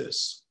use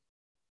this.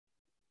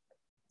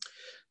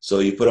 So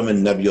you put them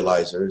in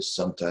nebulizers.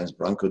 Sometimes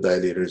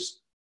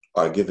bronchodilators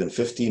are given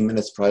 15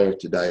 minutes prior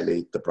to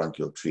dilate the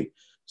bronchial tree.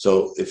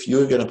 So if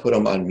you're going to put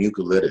them on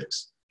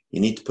mucolytics, you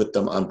need to put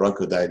them on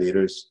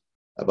bronchodilators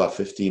about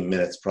 15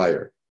 minutes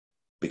prior,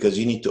 because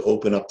you need to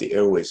open up the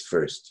airways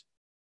first.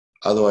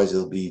 Otherwise,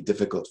 it'll be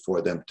difficult for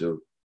them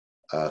to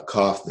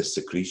cough the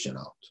secretion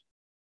out.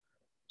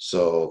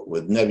 So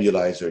with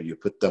nebulizer, you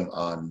put them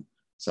on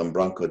some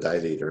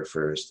bronchodilator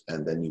first,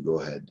 and then you go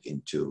ahead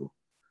into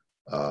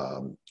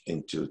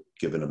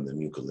giving them the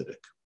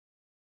mucolytic.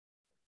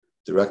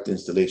 Direct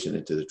installation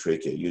into the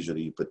trachea.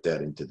 Usually you put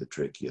that into the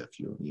trachea if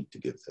you need to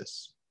give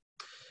this.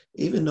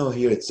 Even though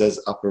here it says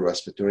upper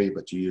respiratory,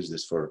 but you use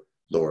this for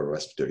lower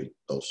respiratory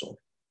also.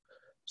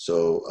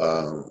 So,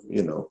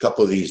 a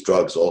couple of these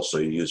drugs also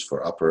you use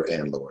for upper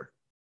and lower,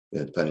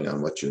 depending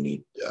on what you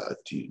need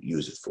to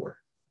use it for.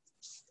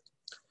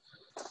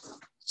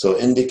 So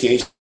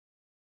indications,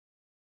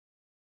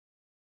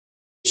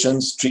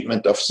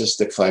 treatment of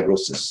cystic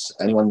fibrosis.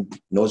 Anyone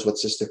knows what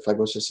cystic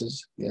fibrosis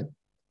is? Yeah.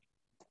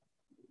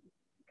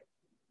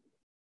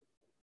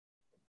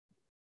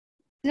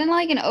 Isn't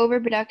like an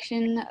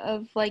overproduction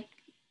of like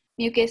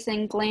mucus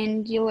and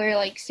glandular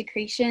like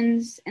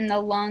secretions in the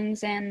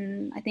lungs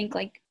and I think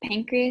like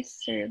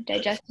pancreas or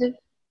digestive?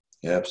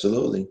 Yeah,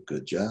 absolutely.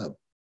 Good job.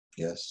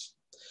 Yes.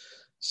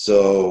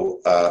 So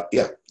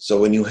so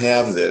when you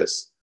have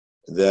this,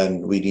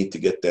 then we need to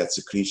get that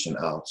secretion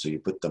out. So you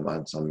put them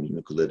on some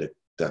mucolytic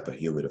type of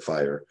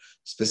humidifier,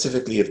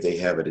 specifically if they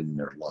have it in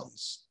their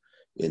lungs,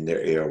 in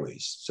their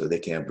airways, so they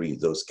can't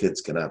breathe. Those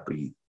kids cannot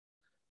breathe.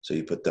 So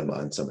you put them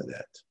on some of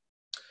that.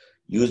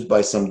 Used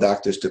by some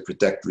doctors to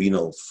protect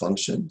renal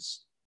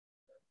functions.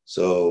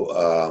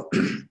 So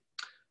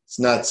it's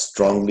not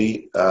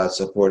strongly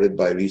supported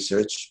by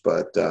research,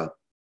 but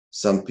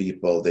some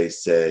people, they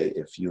say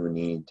if you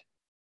need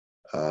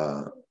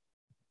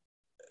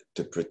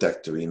to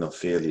protect the renal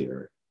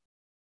failure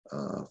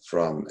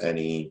from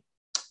any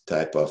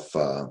type of,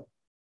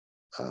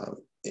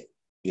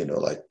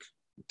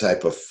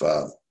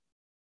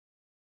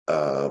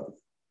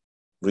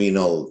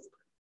 renal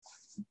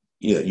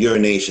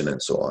urination and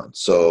so on.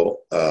 So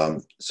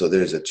so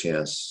there's a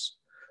chance,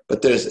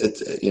 but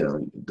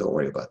don't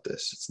worry about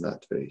this. It's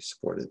not very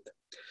supported.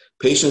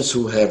 Patients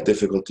who have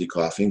difficulty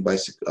coughing by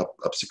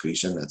up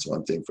secretion, that's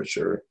one thing for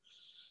sure.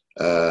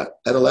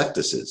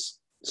 Atelectasis.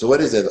 So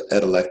what is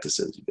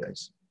atelectasis, you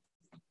guys?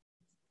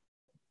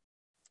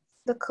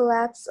 The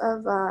collapse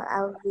of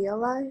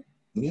alveoli?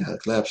 Yeah,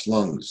 collapsed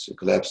lungs,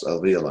 collapsed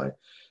alveoli.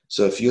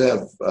 So if you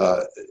have,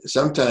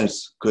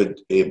 sometimes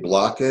could a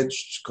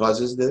blockage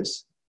causes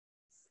this?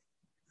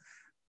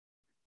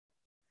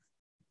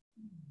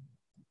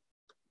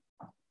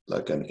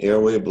 Like an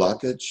airway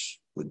blockage,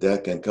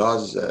 that can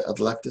cause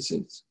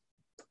atelectasis?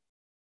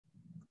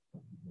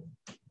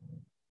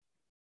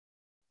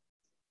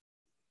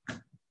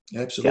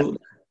 Absolutely.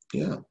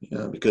 Yeah,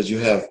 because you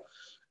have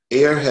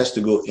air has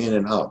to go in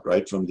and out,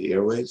 right, from the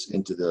airways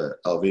into the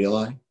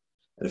alveoli.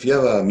 And if you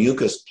have a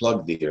mucus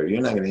plug there, you're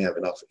not going to have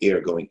enough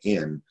air going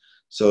in,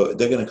 so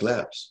they're going to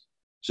collapse.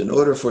 So in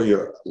order for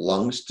your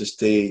lungs to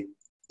stay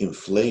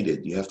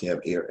inflated, you have to have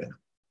air in them.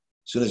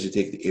 As soon as you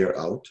take the air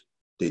out,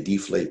 they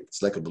deflate.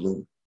 It's like a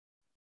balloon.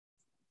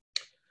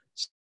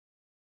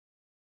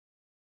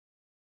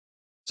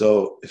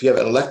 So if you have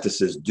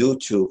atelectasis due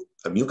to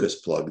a mucus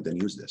plug, then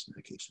use this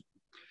medication.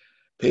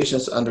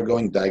 Patients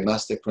undergoing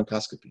diagnostic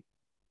bronchoscopy.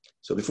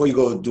 So before you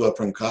go do a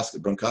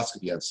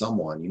bronchoscopy on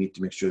someone, you need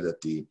to make sure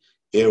that the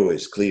airway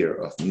is clear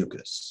of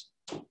mucus.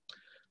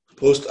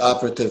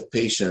 Post-operative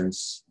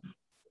patients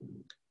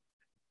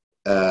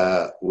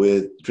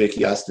with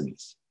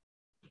tracheostomies.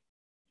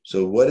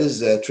 So what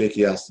is a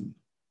tracheostomy?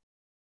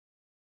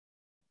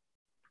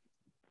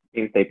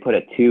 If they put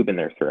a tube in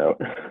their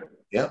throat.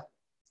 Yeah,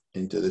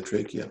 into the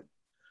trachea.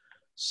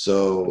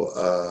 So,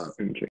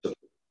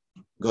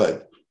 go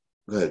ahead,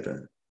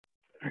 Brandon.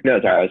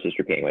 No, sorry, I was just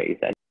repeating what you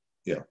said.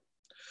 Yeah.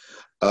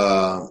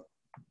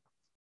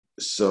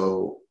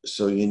 So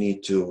you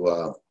need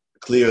to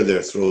clear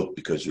their throat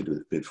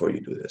before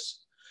you do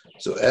this.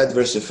 So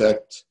adverse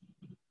effect,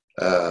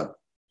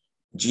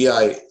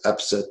 GI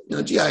upset.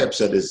 GI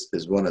upset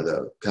is one of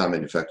the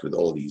common effects with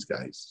all these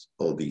guys,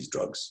 all these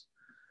drugs.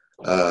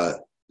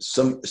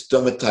 Some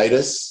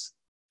stomatitis.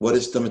 What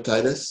is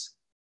stomatitis?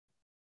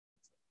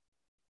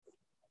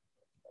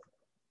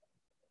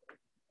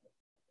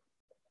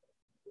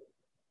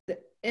 The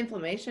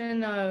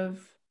inflammation of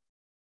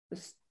the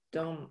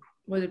stomach.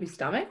 Would it be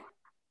stomach?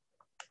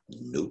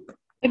 Nope.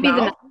 It'd be the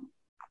Mouth?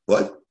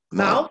 What?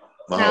 Mouth?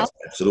 Mouth.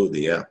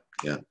 Absolutely. Yeah.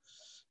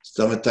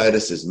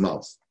 Stomatitis is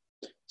mouth.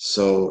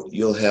 So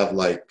you'll have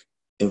like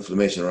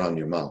inflammation around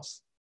your mouth.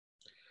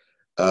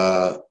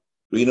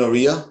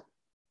 Rhinorrhea.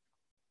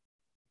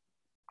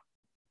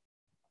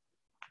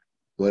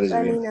 What is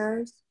Runny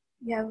nose.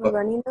 You have a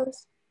runny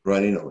nose?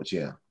 Runny nose,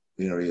 yeah.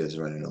 Rhinorrhea is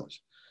runny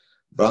nose.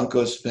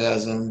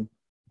 Bronchospasm,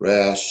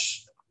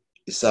 rash,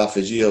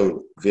 esophageal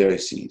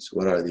varices.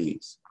 What are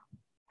these?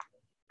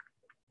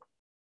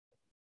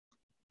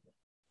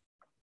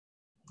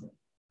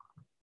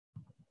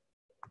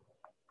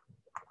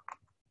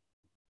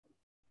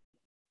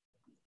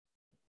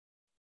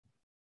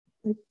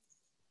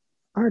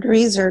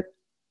 Arteries or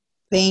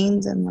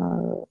veins in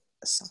the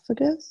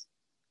esophagus?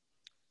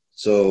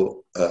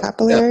 So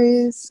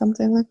capillaries,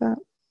 something like that.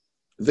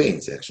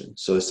 Veins, actually.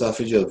 So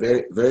esophageal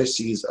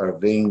varices are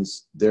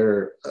veins.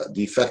 They're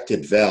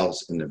defected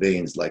valves in the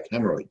veins, like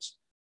hemorrhoids.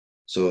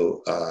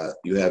 So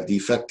you have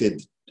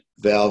defected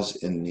valves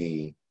in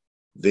the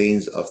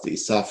veins of the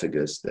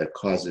esophagus that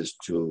causes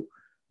to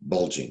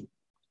bulging,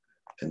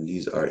 and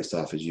these are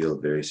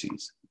esophageal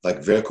varices.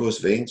 Like varicose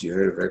veins. You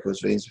heard of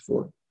varicose veins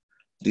before?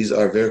 These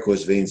are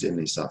varicose veins in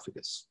the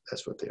esophagus.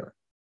 That's what they are.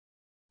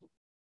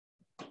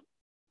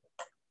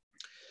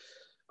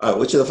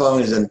 Which of the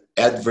following is an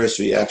adverse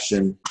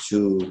reaction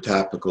to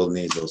topical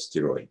nasal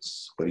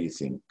steroids? What do you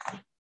think?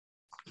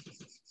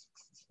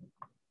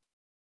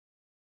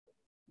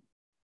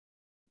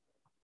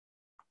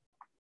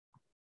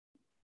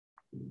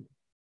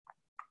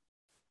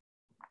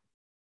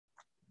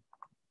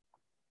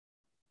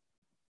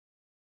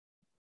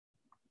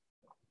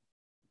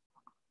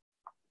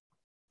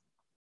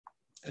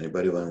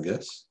 Anybody want to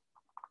guess?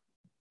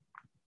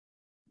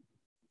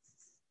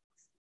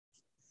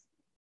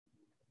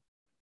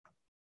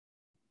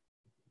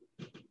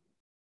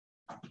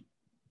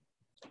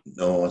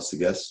 No one wants to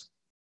guess?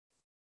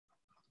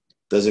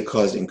 Does it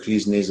cause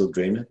increased nasal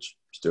drainage?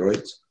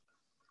 Steroids?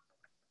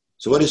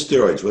 So what is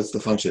steroids? What's the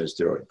function of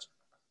steroids?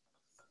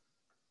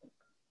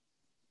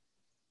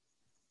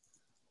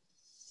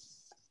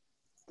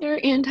 They're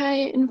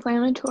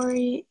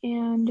anti-inflammatory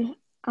and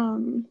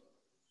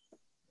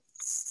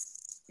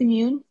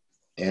immune.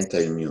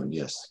 Anti-immune,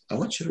 yes. I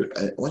want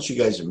you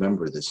guys to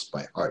remember this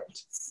by heart.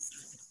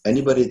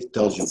 Anybody that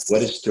tells you what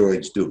does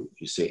steroids do,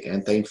 you say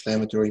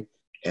anti-inflammatory,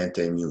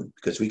 anti-immune,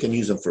 because we can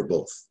use them for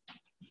both.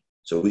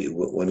 So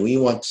when we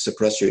want to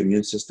suppress your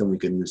immune system, we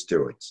can use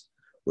steroids.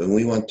 When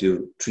we want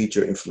to treat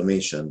your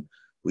inflammation,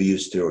 we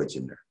use steroids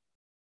in there.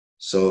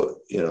 So,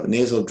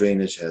 nasal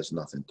drainage has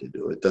nothing to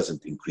do. It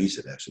doesn't increase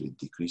it, actually, it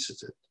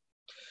decreases it.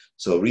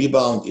 So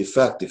rebound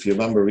effect, if you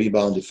remember,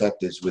 rebound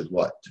effect is with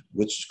what?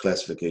 Which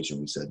classification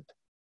we said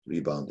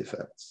rebound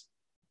effects?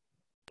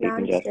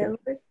 Decongestant.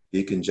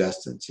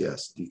 Decongestants,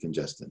 yes,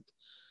 decongestant.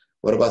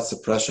 What about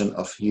suppression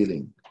of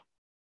healing?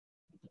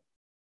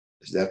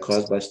 Is that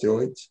caused by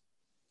steroids?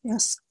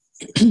 Yes.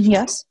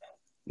 Yes.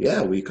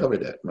 Yeah, we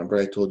covered that. Remember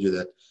I told you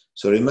that?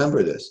 So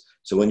remember this.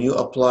 So when you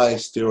apply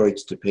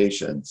steroids to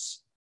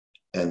patients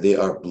and they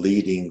are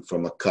bleeding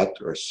from a cut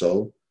or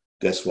so,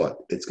 guess what?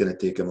 It's going to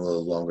take them a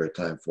little longer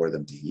time for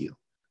them to heal.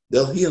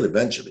 They'll heal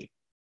eventually,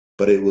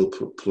 but it will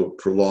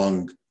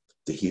prolong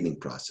the healing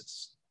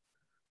process,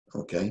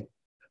 okay?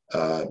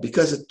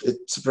 Because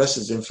it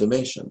suppresses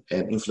inflammation,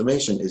 and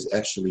inflammation is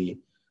actually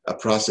a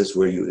process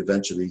where you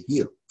eventually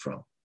heal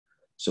from.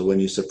 So when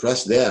you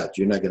suppress that,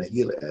 you're not going to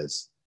heal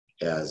as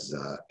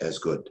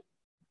good.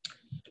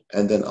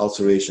 And then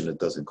ulceration, it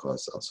doesn't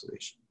cause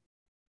ulceration.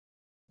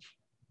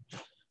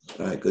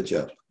 All right, good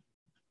job.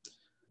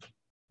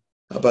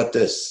 How about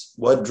this?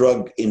 What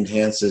drug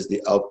enhances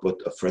the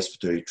output of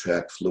respiratory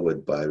tract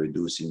fluid by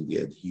reducing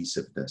the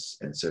adhesiveness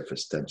and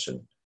surface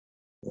tension?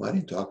 Well, I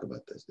didn't talk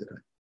about this, did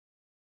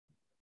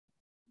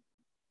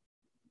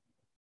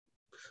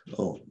I?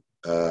 Oh,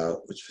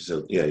 which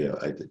facility? Yeah,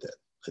 I did that.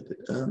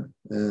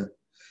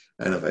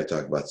 I don't know if I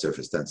talk about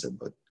surface tension,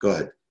 but go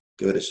ahead,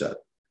 give it a shot.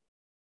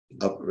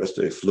 Upper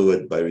respiratory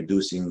fluid by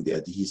reducing the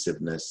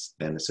adhesiveness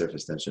and the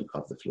surface tension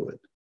of the fluid.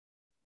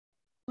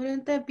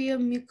 Wouldn't that be a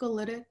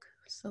mucolytic?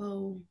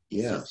 So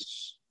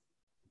Yes.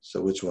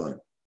 So which one?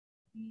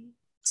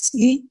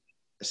 C.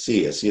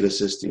 C,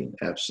 acetylcysteine,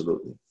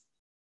 absolutely.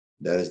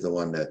 That is the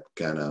one that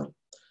kind of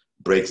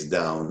breaks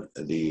down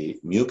the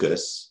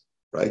mucus,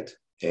 right?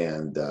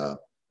 And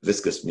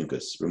viscous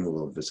mucus,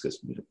 removal of viscous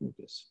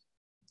mucus.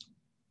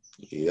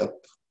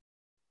 Yep.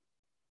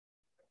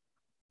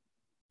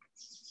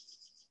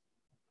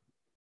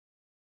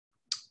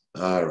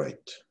 All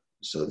right.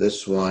 So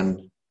this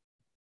one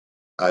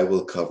I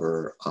will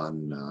cover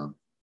on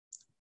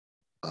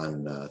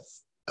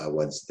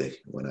Wednesday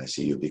when I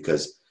see you,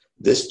 because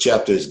this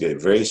chapter is good,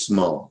 very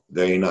small,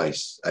 very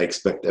nice. I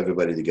expect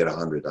everybody to get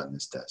 100 on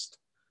this test.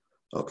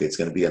 Okay, it's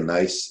going to be a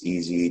nice,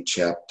 easy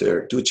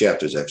chapter, 2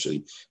 chapters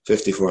actually,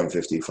 54 and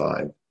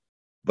 55,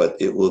 but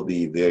it will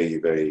be very,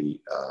 very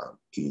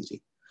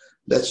easy.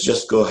 Let's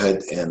just go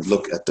ahead and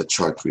look at the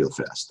chart real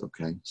fast,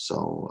 okay?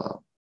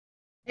 So,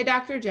 hey,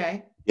 Dr.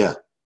 J. Yeah.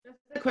 Just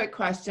a quick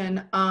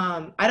question.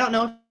 I don't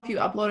know if you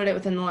uploaded it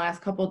within the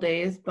last couple of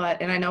days,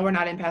 and I know we're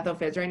not in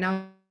PathoPhys right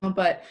now,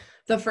 but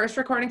the first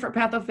recording for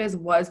PathoPhys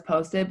was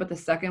posted, but the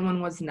second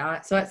one was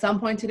not. So at some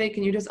point today,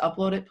 can you just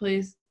upload it,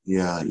 please?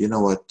 Yeah, you know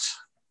what?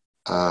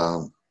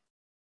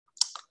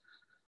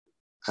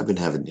 I've been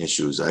having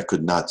issues. I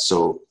could not.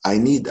 So I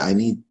need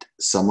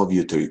some of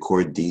you to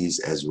record these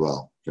as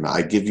well. You know,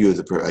 I gave you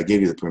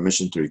the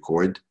permission to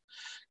record,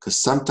 because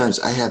sometimes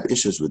I have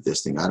issues with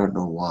this thing. I don't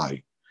know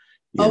why.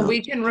 You know.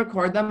 We can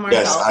record them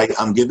ourselves? Yes,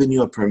 I'm giving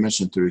you a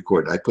permission to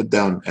record. I put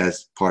down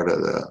as part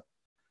of the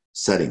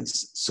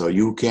settings, so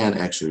you can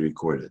actually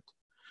record it.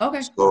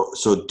 Okay.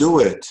 So do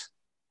it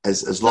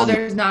as long. So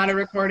there's not a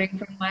recording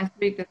from last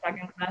week, the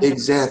second class.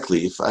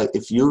 Exactly.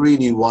 If you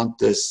really want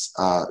this,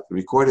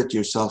 record it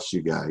yourselves,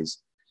 you guys,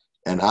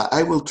 and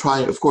I will try.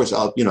 Of course,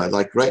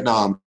 like right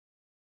now,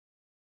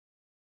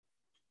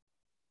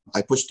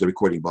 I push the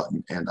recording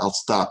button and I'll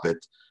stop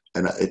it,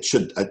 and it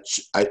should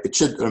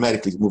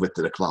automatically move it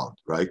to the cloud,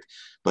 right?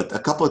 But a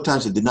couple of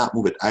times it did not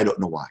move it. I don't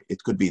know why.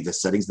 It could be the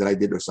settings that I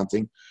did or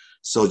something.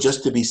 So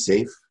just to be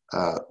safe,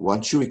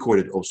 once you record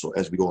it also,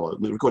 as we go on,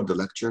 we record the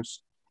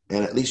lectures,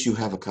 and at least you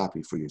have a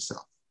copy for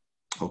yourself.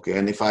 Okay,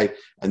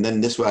 and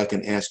then this way I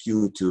can ask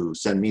you to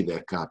send me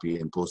that copy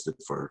and post it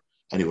for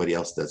anybody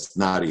else that's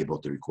not able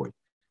to record,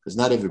 because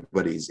not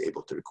everybody is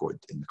able to record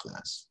in the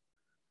class.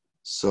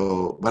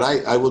 So, but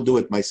I will do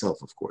it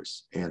myself, of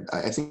course, and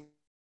I think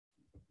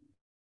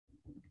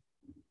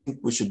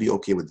we should be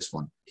okay with this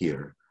one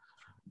here.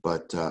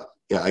 But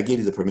yeah, I gave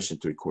you the permission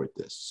to record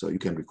this, so you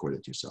can record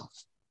it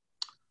yourself.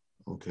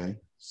 Okay,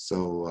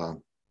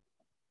 so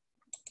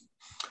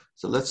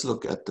so let's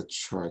look at the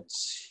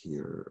charts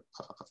here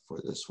for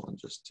this one,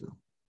 just to.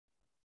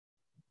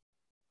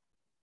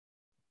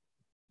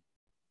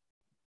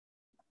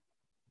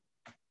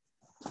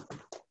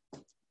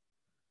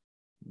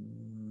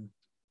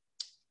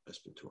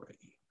 Respiratory.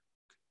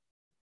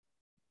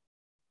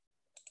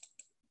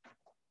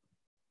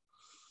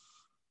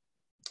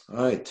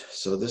 All right,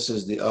 so this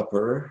is the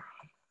upper,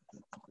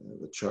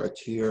 the chart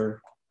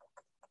here.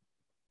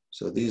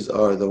 So these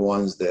are the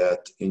ones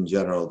that, in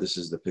general, this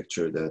is the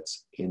picture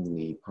that's in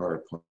the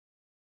PowerPoint.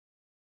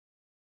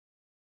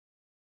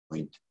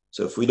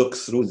 So if we look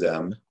through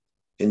them,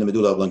 in the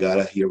medulla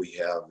oblongata here we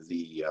have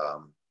the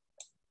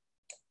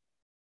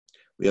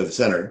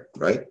center,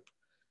 right?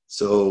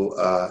 So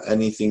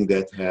anything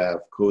that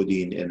have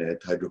codeine in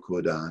it,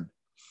 hydrocodone,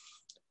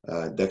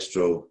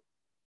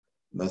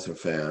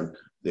 dextromethorphan,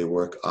 they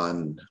work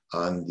on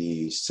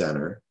the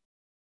center.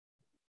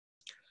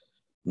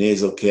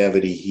 Nasal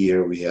cavity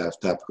here, we have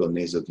topical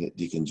nasal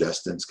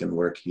decongestants can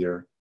work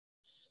here.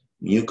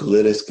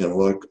 Mucolytics can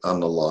work on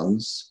the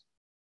lungs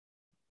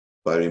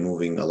by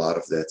removing a lot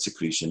of that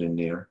secretion in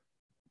there.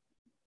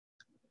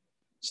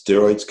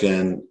 Steroids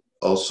can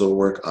also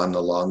work on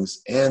the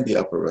lungs and the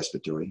upper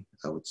respiratory,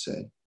 I would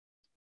say.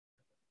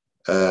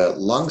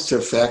 Lung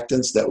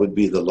surfactants, that would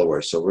be the lower.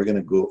 So we're going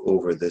to go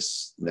over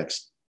this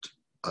next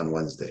on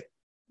Wednesday,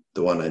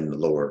 the one in the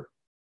lower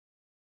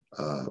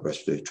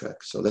respiratory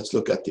tract. So let's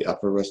look at the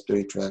upper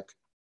respiratory tract.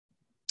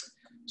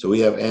 So we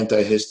have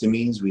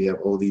antihistamines. We have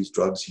all these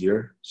drugs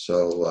here.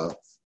 So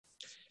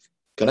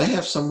can I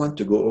have someone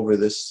to go over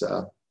this,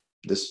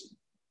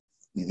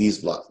 these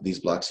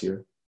blocks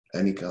here?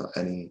 Any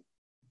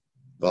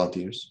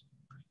volunteers?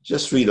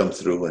 Just read them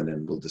through and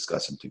then we'll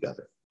discuss them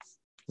together.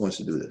 Who wants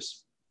to do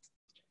this?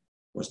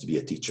 Who wants to be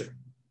a teacher?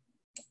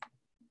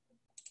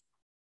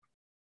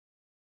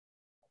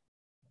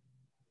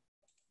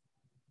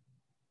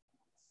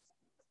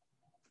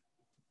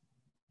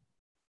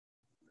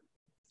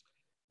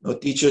 No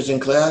teachers in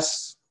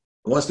class?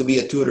 Who wants to be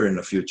a tutor in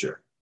the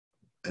future?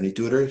 Any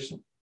tutors?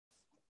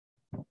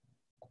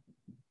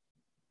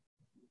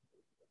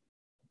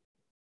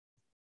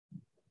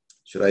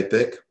 Should I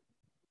pick?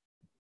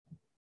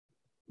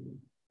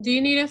 Do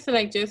you need us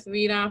to just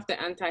read off the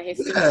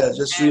antihistamine? Yeah,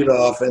 just read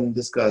off and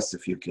discuss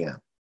if you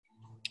can.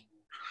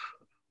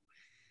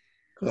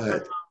 Go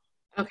ahead.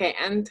 Okay,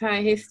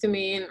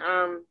 antihistamine,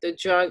 the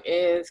drug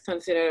is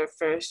considered a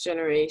first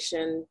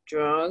generation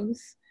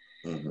drugs.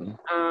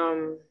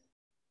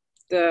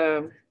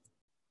 The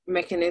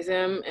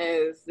mechanism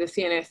is the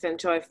CNS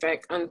central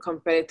effect on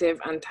competitive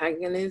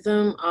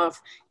antagonism of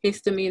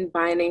histamine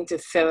binding to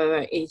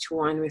cellular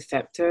H1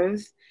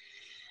 receptors.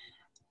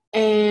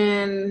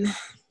 And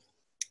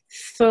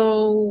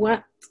so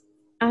what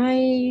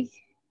I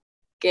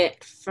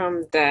get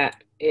from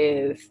that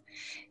is,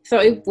 so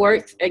it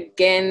works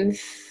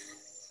against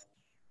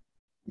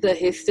the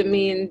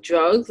histamine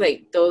drugs,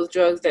 like those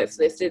drugs that's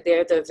listed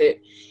there.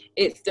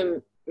 It's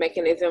the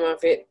mechanism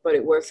of it, but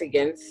it works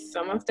against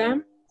some of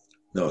them?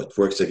 No, it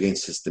works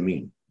against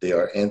histamine. They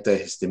are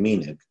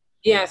antihistaminic.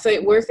 Yeah, so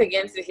it works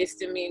against the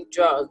histamine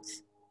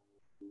drugs.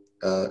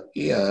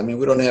 Yeah, I mean,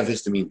 we don't have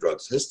histamine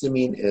drugs.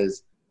 Histamine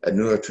is a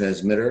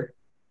neurotransmitter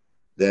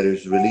that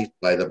is released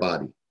by the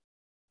body,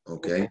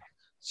 okay?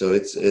 So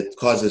it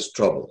causes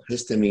trouble.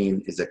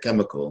 Histamine is a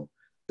chemical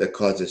that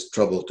causes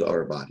trouble to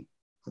our body,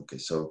 okay?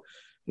 So,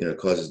 you know, it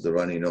causes the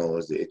runny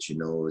nose, the itchy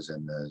nose,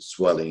 and the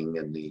swelling,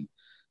 and the,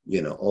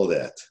 you know, all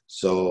that.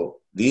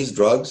 So these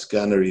drugs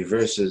kind of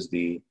reverses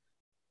the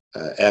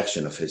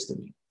action of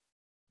histamine.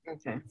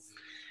 Okay.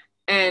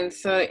 And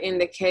so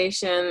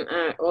indication,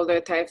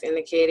 older types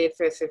indicated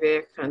for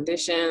severe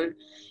condition.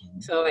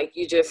 So like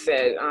you just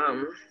said,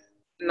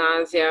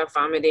 nausea,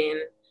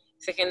 vomiting,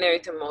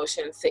 secondary to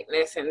motion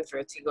sickness, and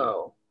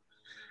vertigo.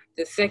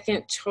 The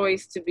second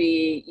choice to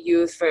be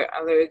used for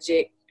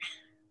allergic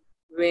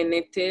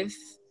rhinitis,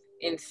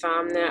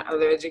 insomnia,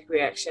 allergic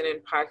reaction,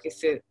 and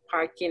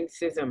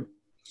Parkinsonism.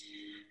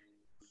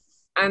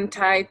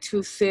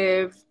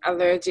 Antitussive,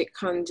 allergic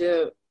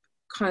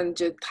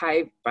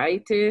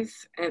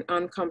conjunctivitis, and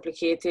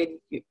uncomplicated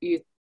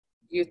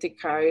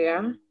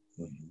urticaria,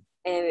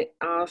 and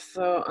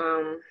also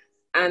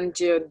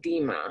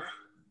angioedema.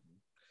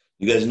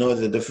 You guys know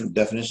the different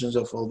definitions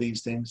of all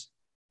these things?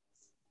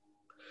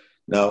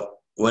 Now,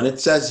 when it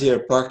says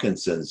here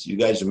Parkinson's, you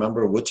guys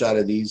remember which out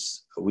of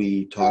these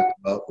we talked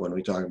about when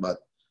we talk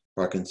about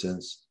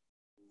Parkinson's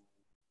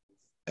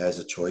as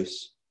a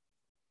choice?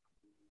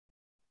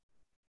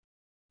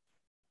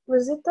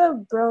 Was it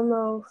the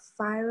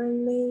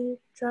bromopyrene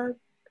drug?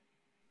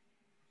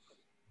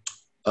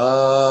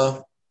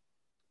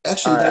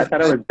 Actually, I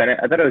thought it was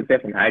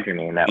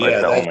diphenhydramine. That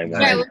was the only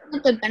one. Yeah, wasn't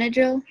it the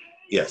Benadryl?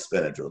 Yes,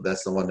 Benadryl.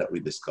 That's the one that we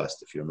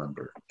discussed, if you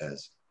remember,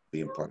 as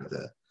being part of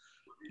the,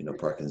 you know,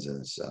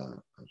 Parkinson's.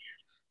 All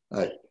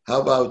right.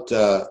 How about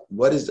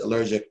what is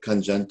allergic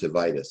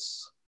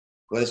conjunctivitis?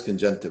 What does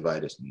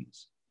conjunctivitis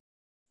means?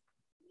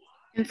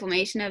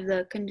 Inflammation of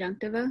the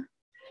conjunctiva.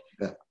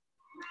 Yeah.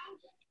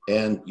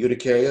 And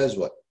urticaria is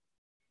what?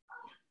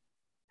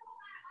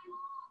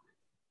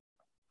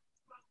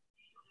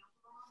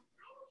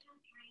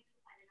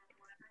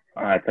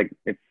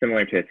 It's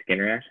similar to a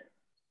skin rash.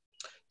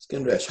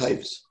 Skin rash,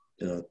 hives.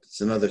 You know, it's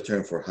another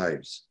term for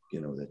hives,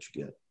 you know, that you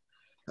get.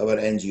 How about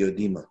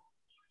angioedema?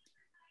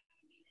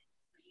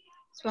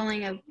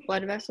 Swelling of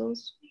blood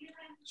vessels.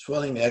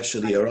 Swelling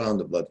actually around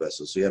the blood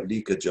vessels. So you have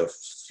leakage of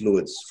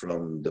fluids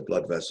from the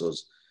blood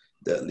vessels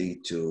that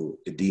lead to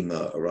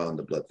edema around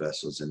the blood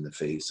vessels in the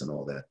face and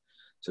all that.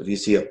 So if you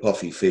see a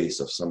puffy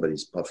face of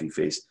somebody's puffy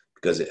face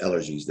because of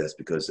allergies, that's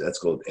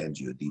called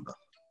angioedema.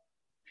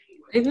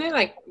 Isn't it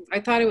like,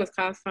 I thought it was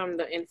caused from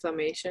the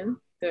inflammation,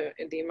 the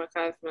edema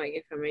caused from like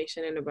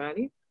inflammation in the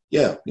body?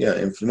 Yeah,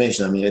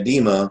 inflammation. I mean,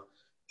 edema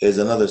is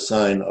another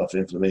sign of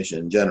inflammation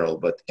in general,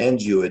 but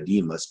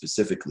angioedema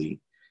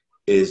specifically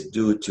is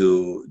due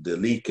to the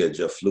leakage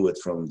of fluid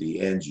from the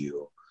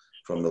angio,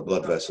 from the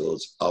blood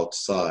vessels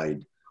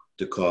outside,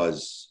 to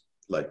cause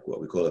like what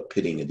we call a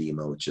pitting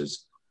edema, which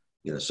is,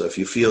 you know, so if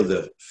you feel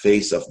the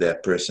face of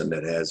that person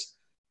that has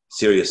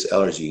serious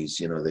allergies,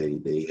 you know,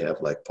 they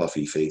have like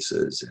puffy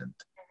faces, and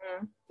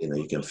you know,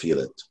 you can feel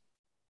it.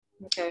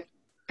 Okay.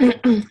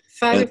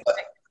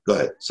 Go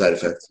ahead. Side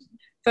effects.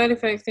 Side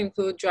effects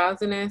include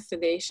drowsiness,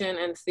 sedation,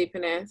 and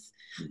sleepiness.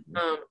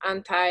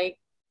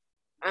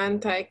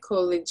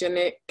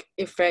 Anticholinergic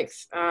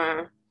effects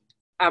are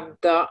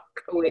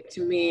abduct, which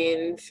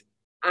means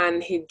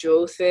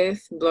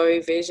anhidrosis, blurry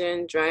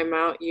vision, dry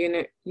mouth,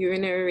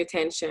 urinary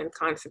retention,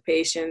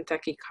 constipation,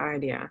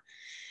 tachycardia.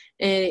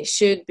 And it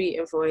should be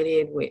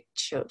avoided with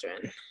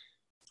children.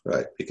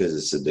 Right, because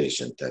it's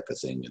sedation type of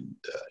thing, and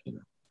you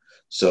know,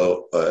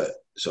 so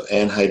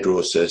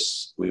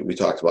anhidrosis. We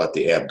talked about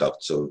the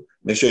abduct, so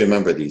make sure you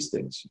remember these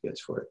things, you guys,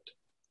 for it.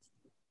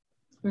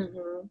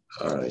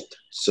 All right,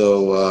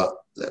 so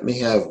let me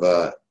have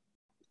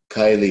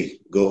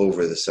Kylie go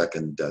over the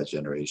second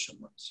generation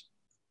ones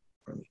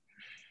for me.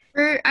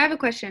 I have a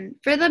question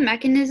for the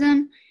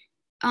mechanism.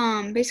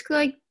 Basically,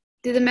 like,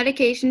 do the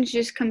medications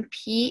just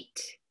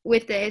compete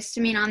with the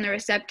histamine on the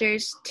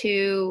receptors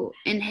to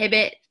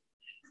inhibit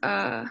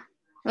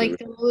like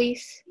the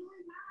release?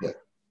 Yeah.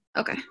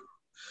 Okay.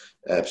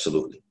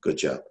 Absolutely. Good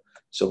job.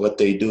 So what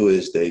they do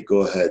is they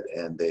go ahead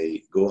and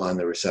they go on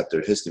the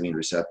histamine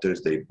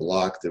receptors. They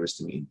block the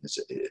histamine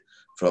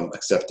from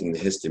accepting the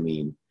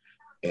histamine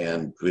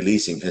and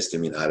releasing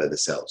histamine out of the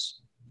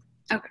cells.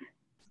 Okay.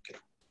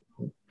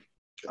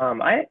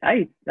 I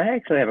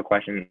actually have a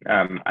question.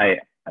 I'm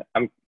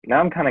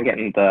kind of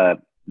getting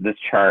this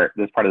part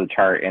of the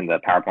chart in the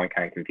PowerPoint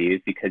kind of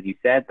confused, because you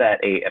said that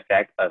a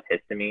effect of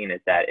histamine is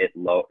that it's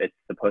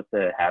supposed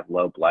to have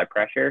low blood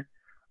pressure.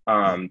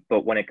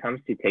 But when it comes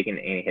to taking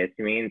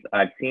antihistamines,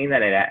 I've seen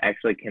that it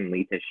actually can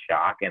lead to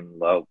shock and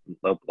low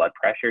blood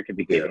pressure to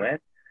begin with.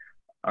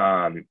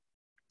 On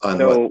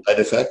what side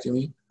effect, you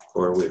mean,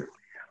 or where?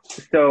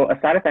 So a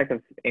side effect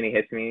of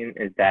antihistamine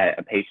is that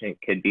a patient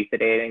could be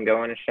sedated and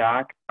go into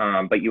shock,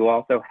 but you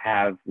also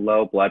have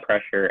low blood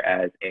pressure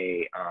as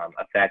a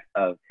effect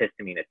of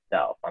histamine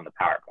itself on the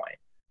PowerPoint.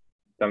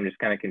 So I'm just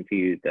kind of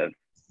confused of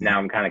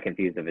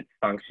its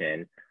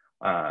function.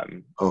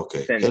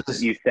 Okay.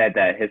 Since you said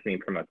that histamine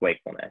promotes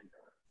wakefulness.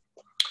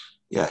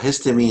 Yeah,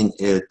 histamine,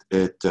 it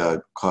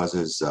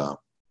causes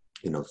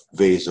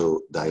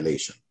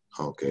vasodilation.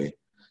 Okay.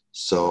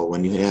 So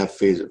when you have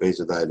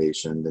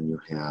vasodilation, then you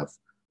have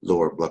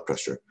lower blood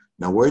pressure.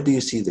 Now, where do you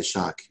see the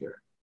shock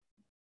here?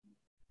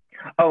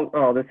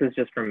 Oh, this is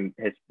just from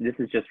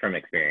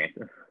experience.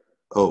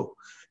 Oh,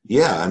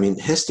 yeah. I mean,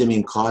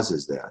 histamine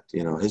causes that.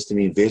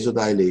 Histamine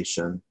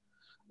vasodilation.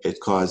 It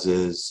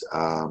causes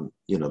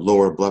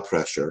lower blood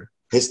pressure.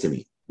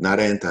 Histamine, not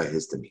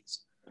antihistamines.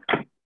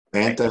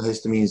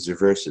 Antihistamines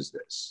reverses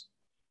this,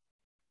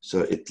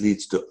 so it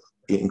leads to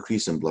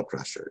increase in blood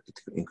pressure.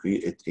 It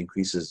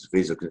increases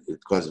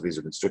it causes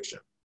vasoconstriction.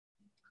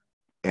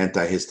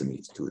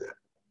 Antihistamines do that.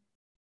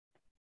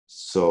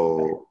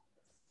 So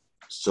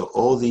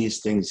all these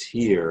things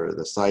here,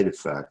 the side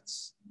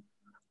effects,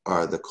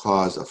 are the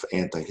cause of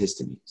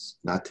antihistamines,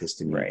 not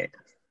histamine. Right.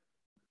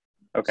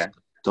 Okay.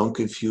 Don't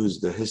confuse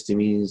the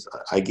histamines.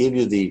 I gave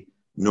you the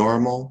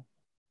normal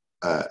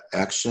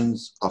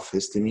actions of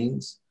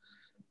histamines,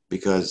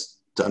 because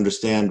to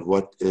understand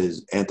what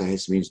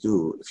antihistamines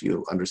do, if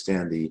you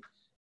understand the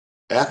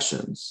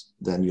actions,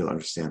 then you'll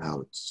understand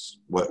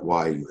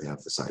why you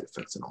have the side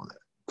effects and all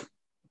that.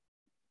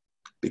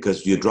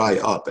 Because you dry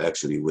up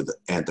actually with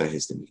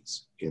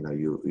antihistamines.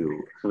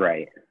 You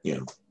right.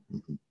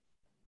 Mm-hmm.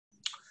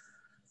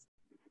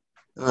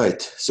 All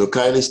right. So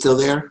Kylie's still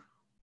there?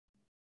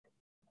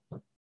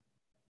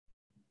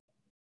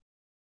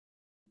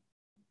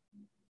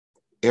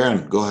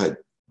 Aaron, go ahead.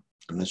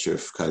 I'm not sure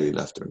if Kylie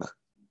left or not.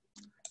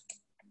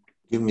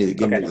 Give me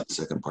the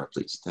second part,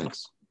 please.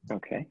 Thanks.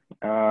 Okay.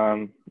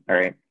 All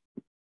right.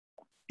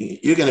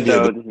 You're going to be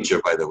a good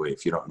teacher, by the way,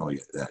 if you don't know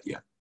that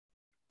yet.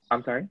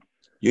 I'm sorry?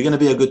 You're going to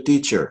be a good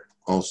teacher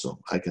also,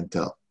 I can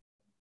tell.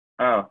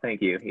 Oh,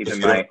 thank you.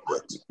 Even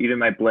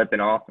my blip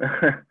and all.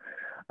 All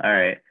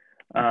right.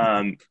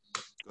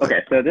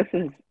 Okay, so this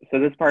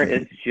part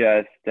is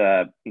just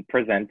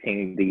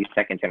presenting the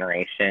second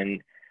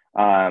generation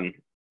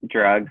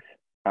drugs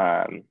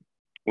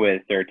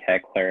with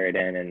Zyrtec,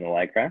 Claritin, and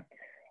Allegra.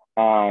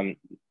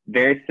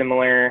 Very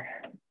similar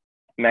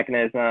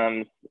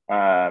mechanisms,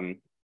 so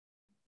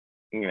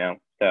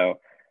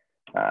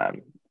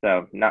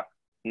not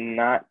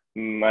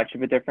much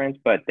of a difference,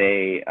 but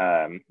its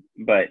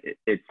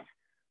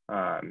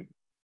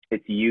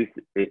use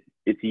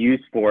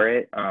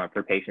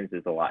for patients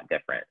is a lot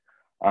different.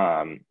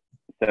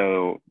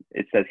 So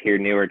it says here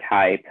newer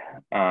type,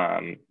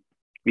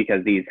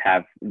 because these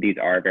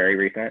are very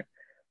recent.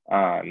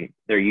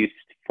 They're used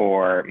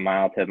for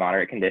mild to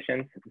moderate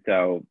conditions.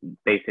 So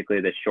basically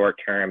the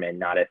short-term and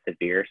not as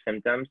severe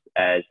symptoms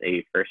as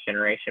a first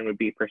generation would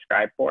be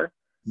prescribed for.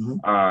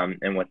 Mm-hmm.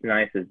 And what's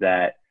nice is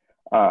that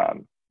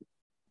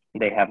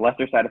they have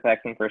lesser side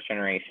effects than first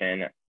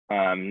generation,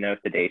 no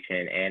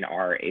sedation, and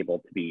are able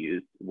to be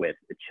used with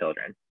the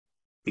children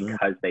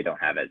because they don't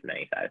have as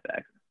many side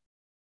effects.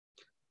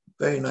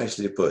 Very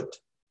nicely put.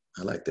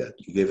 I like that.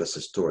 You gave us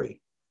a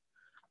story.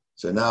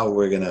 So now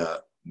we're going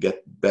to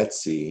get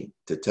Betsy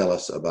to tell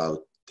us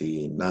about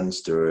the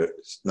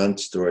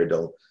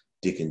non-steroidal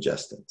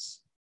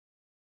decongestants.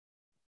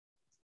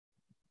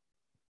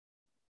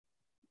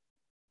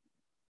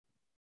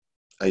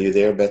 Are you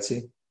there,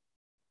 Betsy?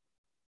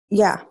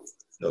 Yeah.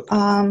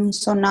 Okay.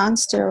 So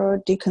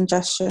non-steroid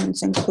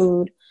decongestants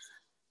include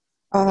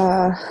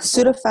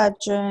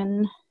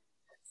pseudoephedrine,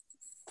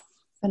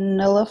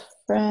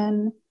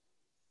 phenylephrine,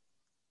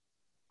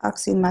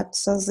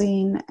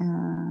 oxymetazoline,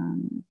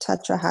 and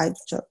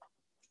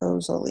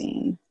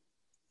tetrahydrozoline.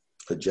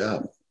 Good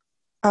job.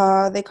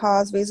 They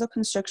cause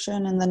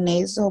vasoconstriction in the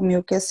nasal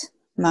mucous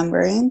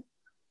membrane.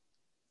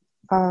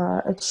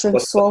 It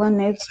shrinks swollen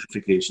nasal.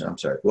 Classification? I'm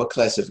sorry. What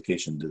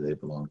classification do they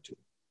belong to?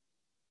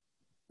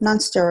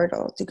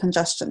 Non-steroidal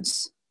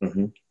decongestants.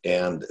 Mm-hmm.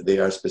 And they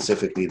are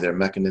specifically, their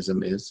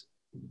mechanism is,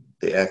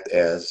 they act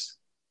as?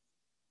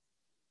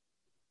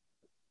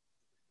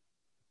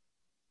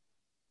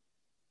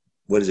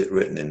 What is it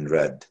written in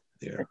red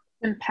there?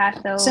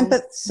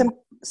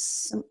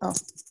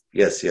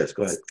 Yes,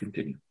 go ahead,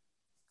 continue.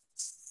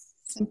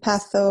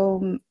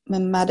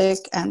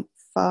 Sympathomimetic and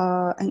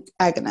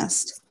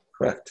agonist.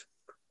 Correct.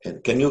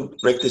 And can you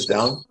break this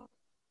down?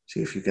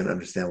 See if you can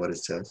understand what it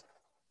says.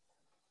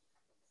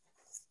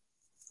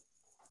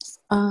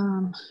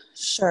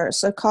 Sure.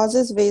 So it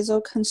causes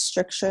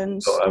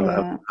vasoconstrictions.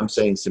 So I'm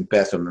saying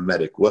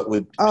sympathomimetic. What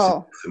would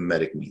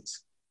sympathomimetic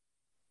means?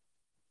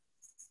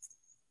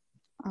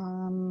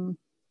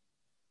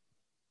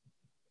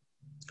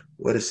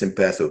 What does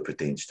sympatho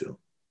pertains to?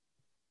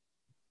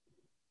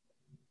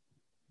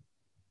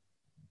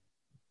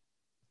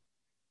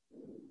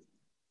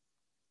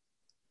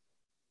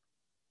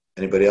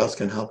 Anybody else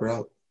can help her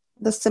out?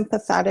 The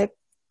sympathetic.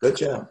 Good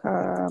job.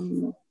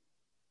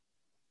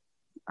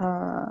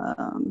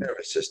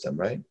 Nervous system,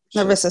 right?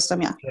 Nervous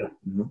system, yeah.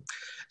 Mm-hmm.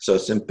 So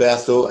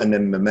sympatho and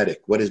then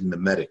mimetic. What does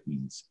mimetic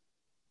means?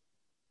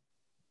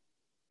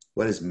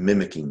 What does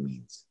mimicking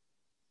means?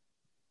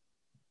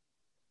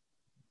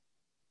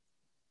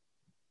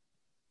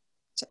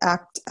 To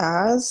act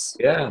as.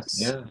 Yeah.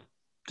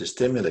 To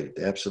stimulate,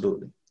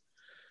 absolutely.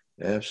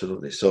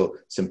 Absolutely. So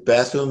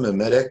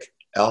sympathomimetic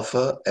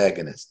alpha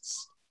agonists.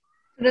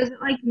 Does it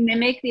like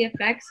mimic the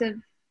effects of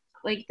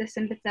like the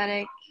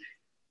sympathetic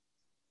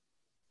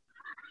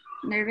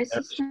nervous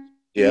system?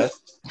 Yes.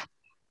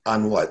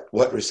 On what?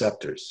 What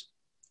receptors?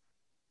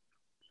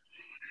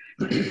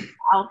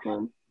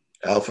 Alpha.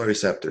 Alpha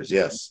receptors,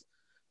 yes.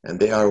 And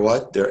they are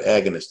what? They're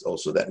agonists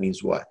also. That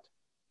means what?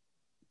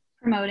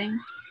 Promoting.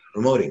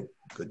 Promoting.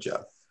 Good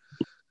job.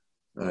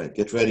 All right,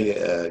 get ready,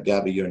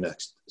 Gabby, you're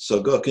next.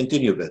 So go,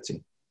 continue,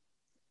 Betsy.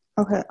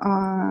 Okay.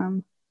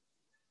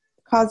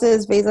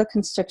 Causes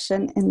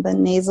vasoconstriction in the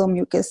nasal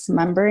mucous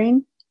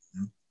membrane.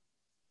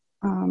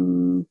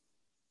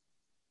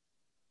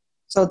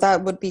 So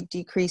that would be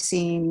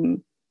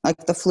decreasing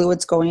like the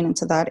fluids going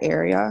into that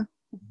area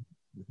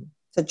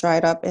to dry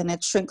it up, and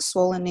it shrinks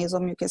swollen nasal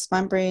mucous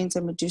membranes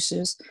and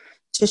reduces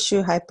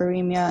tissue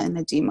hyperemia and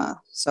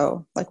edema.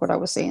 So like what I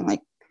was saying,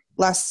 like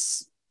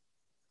less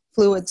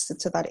fluids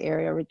to that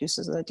area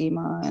reduces the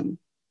edema and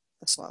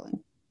the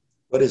swelling.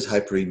 What does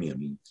hyperemia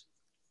mean?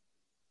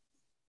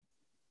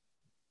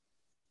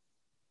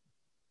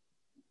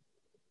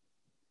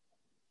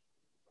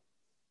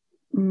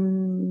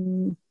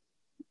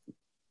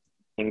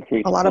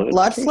 Increase a lot of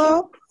blood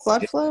flow.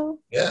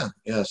 Yeah.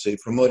 So you're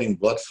promoting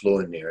blood flow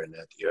in there in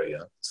that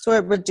area. So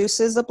it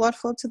reduces the blood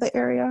flow to the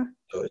area.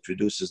 So it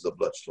reduces the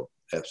blood flow.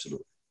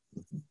 Absolutely.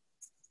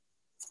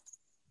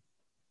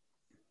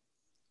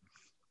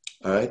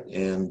 All right,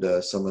 and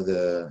some of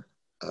the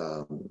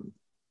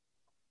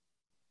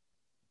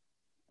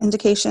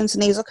indications: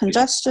 nasal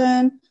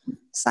congestion,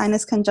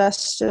 sinus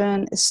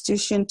congestion,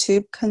 Eustachian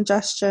tube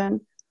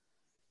congestion,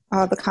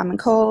 the common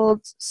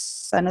cold,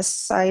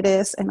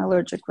 sinusitis, and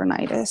allergic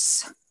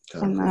rhinitis.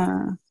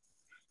 And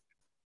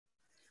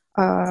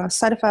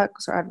side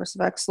effects or adverse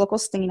effects: local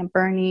stinging and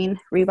burning,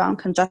 rebound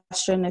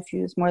congestion if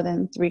used more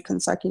than 3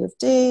 consecutive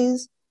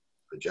days.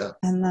 Good job.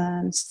 And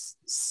then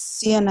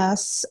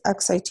CNS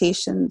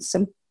excitation,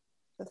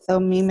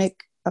 sympathomimic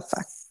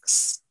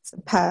effects.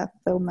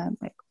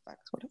 Sympathomimetic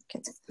effects. What are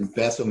kids?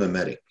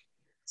 Sympathomimetic.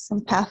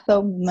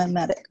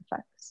 Sympathomimetic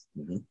effects.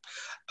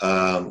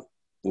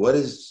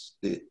 Where's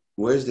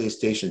the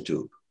Eustachian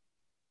tube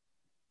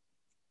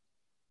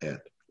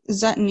at?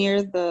 Is that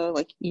near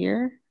the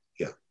ear?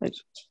 Yeah, like,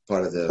 it's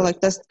part of the. So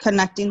that's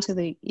connecting to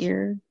the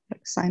ear,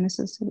 like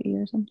sinuses to the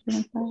ear, something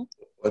like that.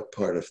 What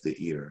part of the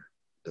ear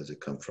does it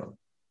come from?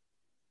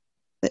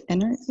 The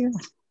inner ear.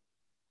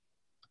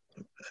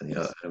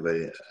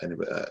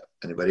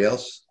 Anybody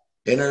else?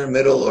 Inner,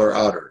 middle, or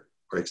outer,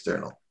 or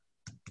external?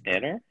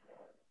 Inner.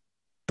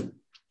 I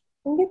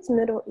think it's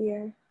middle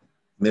ear.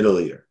 Middle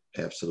ear,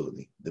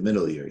 absolutely. The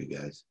middle ear, you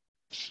guys.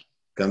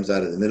 Comes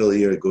out of the middle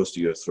ear, it goes to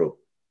your throat.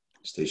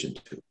 Station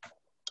 2.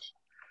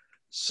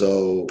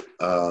 So,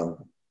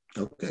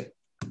 okay.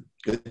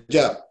 Good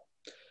job.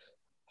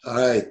 All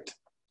right.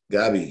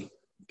 Gabby,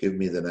 give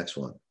me the next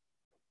one.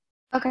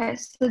 Okay,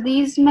 so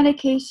these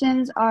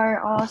medications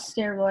are all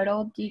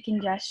steroidal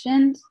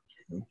decongestants.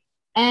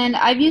 And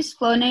I've used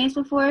Flonase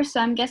before, so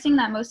I'm guessing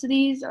that most of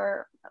these,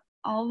 or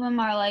all of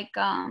them, are like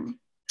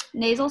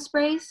nasal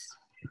sprays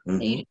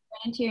that you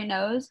spray into your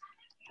nose.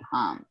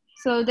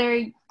 So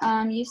they're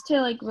used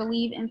to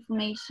relieve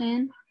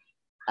inflammation.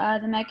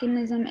 The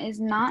mechanism is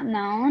not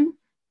known,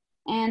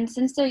 and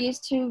since they're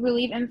used to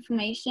relieve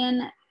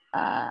inflammation,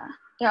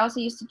 they're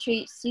also used to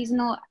treat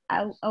seasonal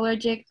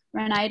allergic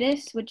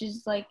rhinitis, which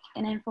is like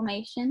an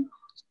inflammation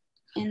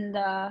in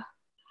the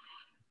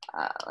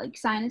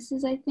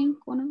sinuses, I think,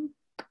 one of them.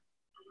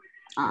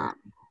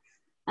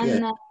 And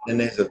then, the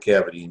nasal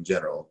cavity in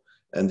general.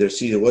 And they're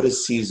seasonal. What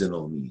does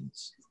seasonal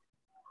means?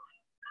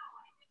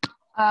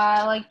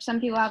 some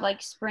people have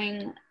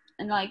spring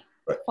and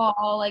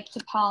fall,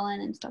 to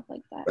pollen and stuff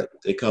like that. Right.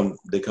 They come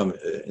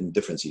in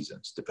different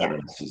seasons, depending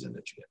on the season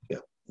that you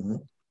get. Yeah.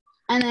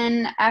 And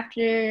then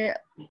after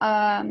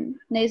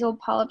nasal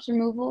polyps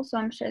removal, so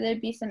I'm sure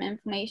there'd be some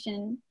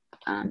inflammation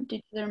due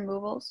to the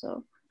removal,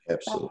 so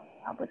absolutely that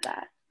will help with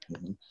that.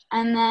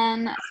 And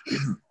then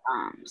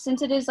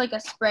since it is like a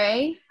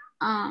spray,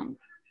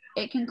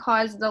 it can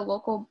cause the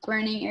local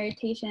burning,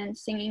 irritation, and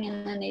stinging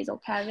in the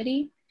nasal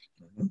cavity.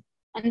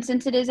 And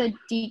since it is a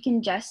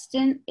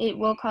decongestant, it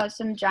will cause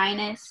some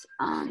dryness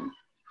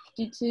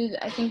due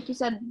to, I think you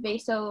said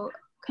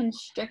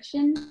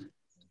vasoconstriction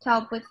to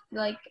help with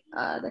like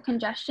the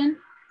congestion.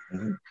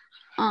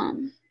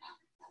 Mm-hmm.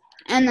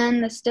 And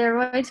then the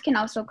steroids can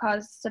also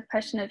cause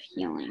suppression of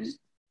healing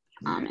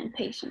in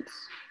patients.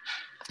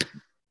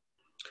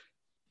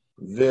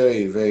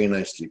 Very, very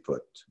nicely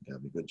put.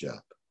 Gabby, good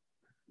job.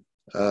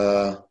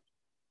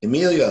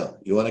 Emilia,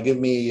 you want to give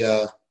me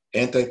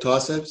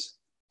antitussives?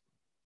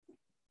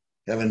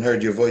 Haven't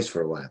heard your voice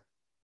for a while.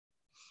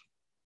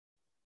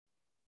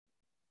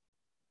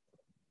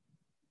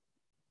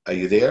 Are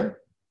you there?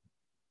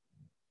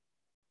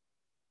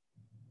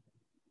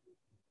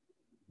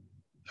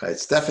 All right,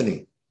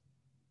 Stephanie.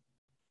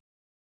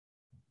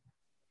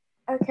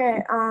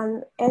 Okay,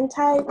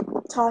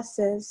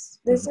 antitussives.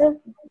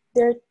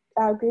 They're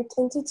grouped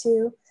into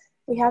two.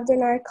 We have the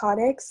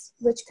narcotics,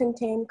 which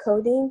contain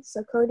codeine,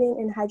 so codeine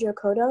and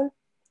hydrocodone.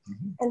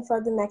 And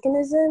for the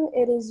mechanism,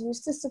 it is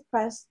used to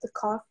suppress the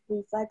cough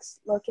reflex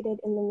located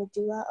in the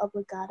medulla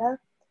oblongata.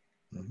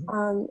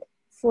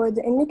 For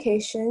the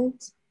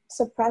indications,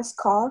 suppress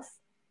cough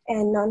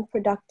and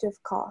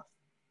non-productive cough.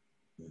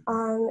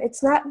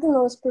 It's not the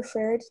most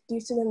preferred due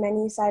to the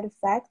many side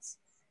effects,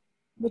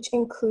 which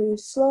include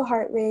slow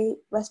heart rate,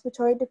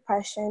 respiratory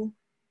depression,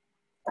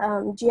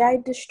 GI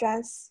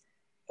distress,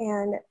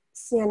 and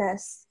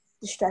CNS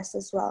distress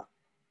as well.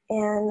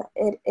 And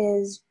it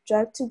is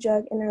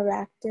drug-to-drug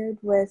interacted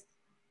with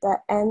the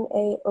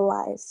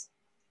MAOIs.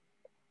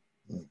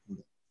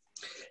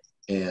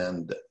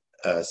 And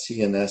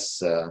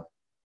CNS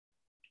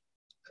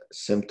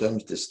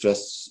symptoms,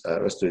 distress,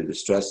 respiratory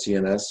distress,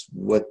 CNS.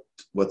 What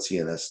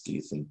CNS do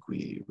you think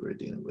we were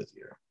dealing with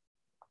here?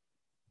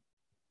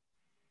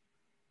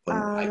 Go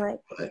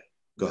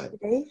ahead.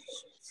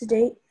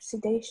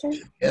 Sedation.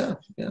 Yeah.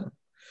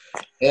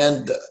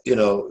 And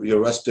your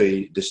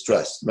respiratory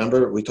distress.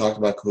 Remember we talked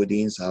about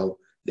codeines, how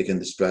they can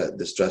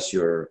distress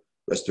your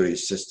respiratory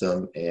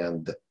system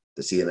and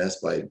the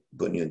CNS by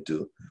putting you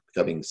into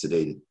becoming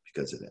sedated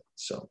because of it.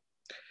 So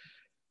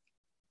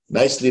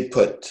nicely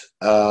put.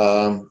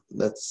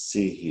 Let's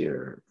see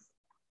here.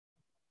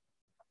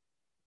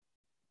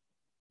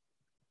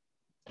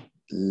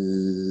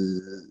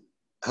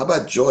 How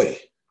about Joy?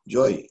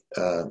 Joy,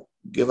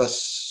 give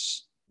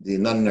us the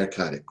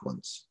non-narcotic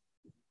ones.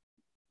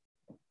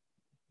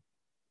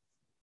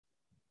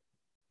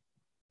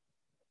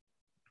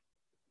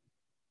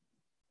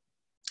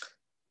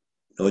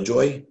 No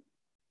Joy?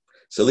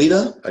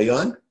 Salida, are you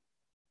on?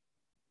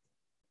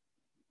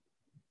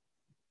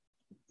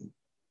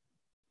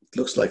 It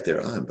looks like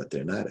they're on, but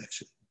they're not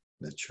actually.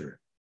 Not sure.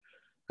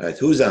 All right,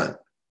 who's on?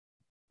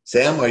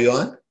 Sam, are you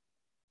on?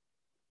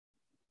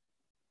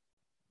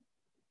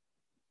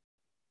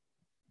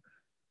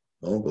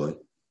 Oh boy.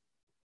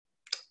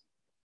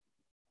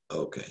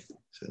 Okay,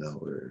 so now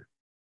we're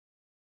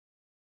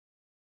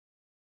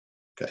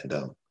cutting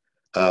down.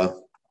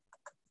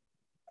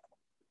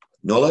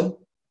 Nolan?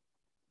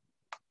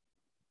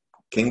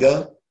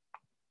 Kinga?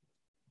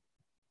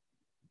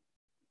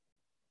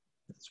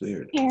 That's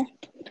weird. Here.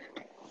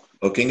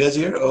 Oh, Kinga's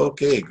here?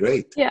 Okay,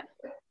 great. Yeah.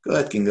 Go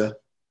ahead, Kinga.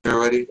 You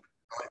ready?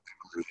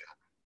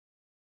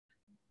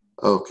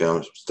 Okay,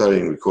 I'm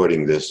starting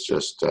recording this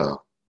just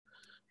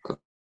okay,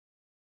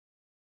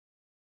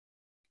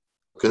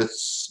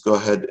 let's go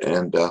ahead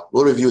and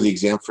we'll review the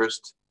exam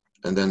first,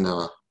 and then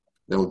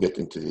we'll get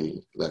into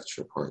the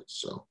lecture part.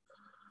 So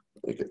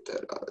let me get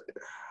that out of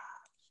there.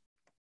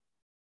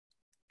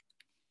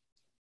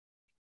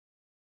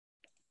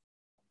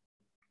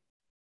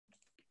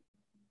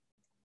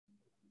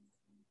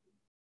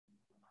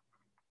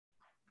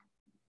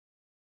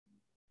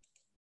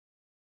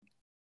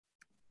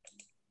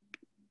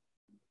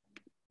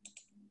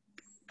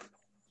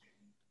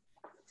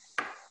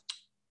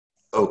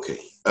 Okay,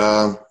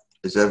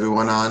 is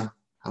everyone on?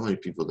 How many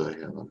people do I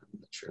have on? I'm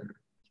not sure.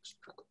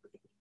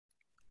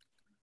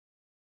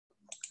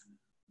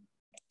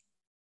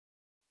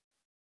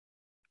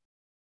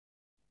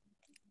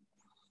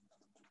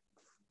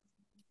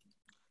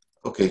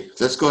 Okay,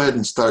 let's go ahead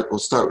and start. We'll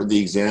start with the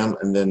exam,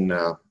 and then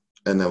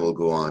we'll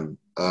go on.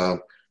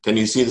 Can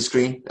you see the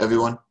screen,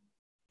 everyone?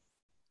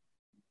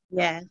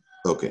 Yeah.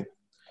 Okay.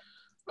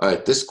 All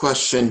right, this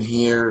question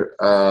here,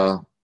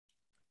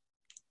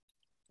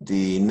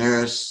 the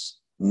nurse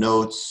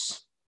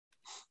notes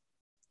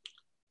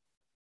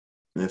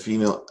in a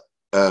female,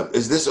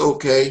 is this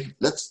okay?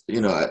 Let's,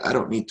 I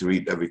don't need to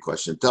read every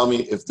question. Tell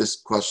me if this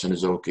question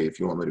is okay, if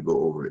you want me to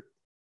go over it.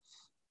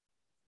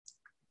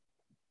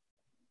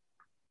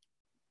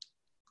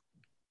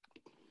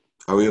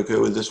 Are we okay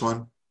with this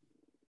one?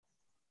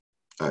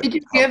 Right. Did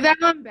you give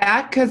that one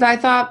back? Because I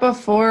thought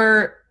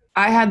before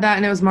I had that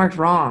and it was marked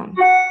wrong.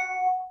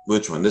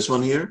 Which one? This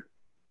one here?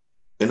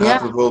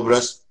 Inoperable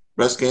breast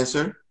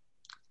cancer?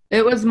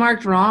 It was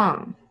marked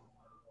wrong.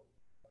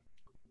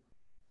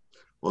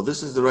 Well,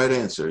 this is the right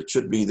answer. It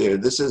should be there.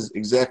 This is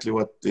exactly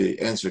what the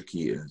answer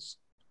key is.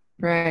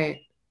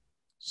 Right.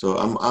 So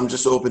I'm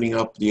just opening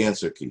up the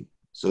answer key.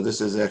 So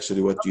this is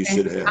actually what you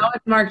should have. Now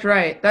it's marked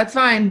right. That's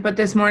fine, but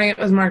this morning it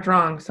was marked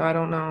wrong, so I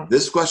don't know.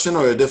 This question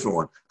or a different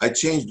one? I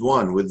changed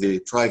one with the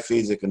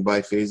triphasic and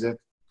biphasic,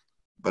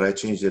 but I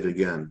changed it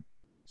again.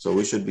 So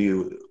we should be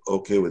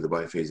okay with the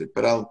biphasic.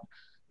 But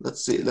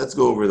let's see. Let's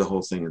go over the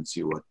whole thing and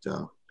see what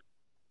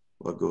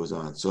goes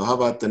on. So how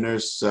about the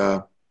nurse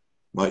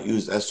might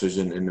use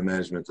estrogen in the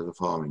management of the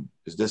following?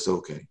 Is this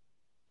okay?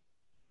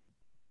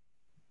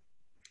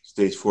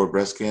 Stage 4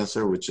 breast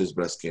cancer, which is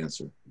breast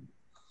cancer.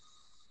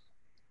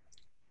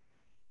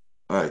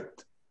 All right.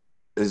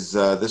 Is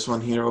this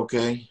one here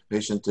okay?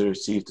 Patient to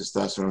receive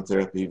testosterone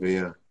therapy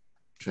via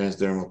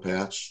transdermal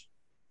patch.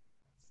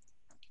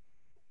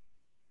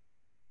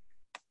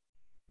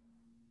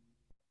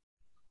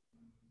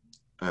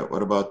 All right,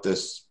 what about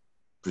this?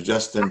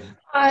 Progestin.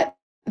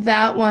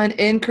 That one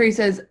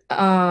increases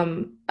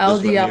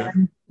LDL.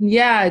 One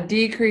yeah,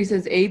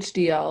 decreases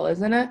HDL,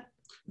 isn't it?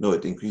 No,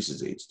 it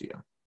increases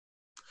HDL.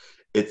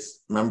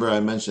 Remember I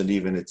mentioned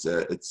even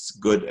it's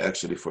good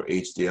actually for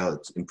HDL.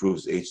 It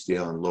improves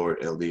HDL and lower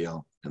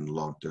LDL in the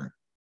long term.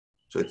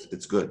 So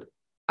it's good.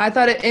 I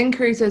thought it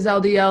increases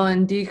LDL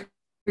and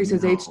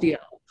decreases HDL.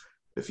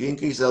 If you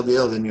increase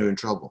LDL, then you're in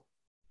trouble.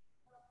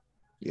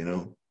 You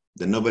know,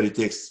 then nobody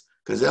takes,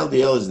 because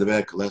LDL is the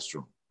bad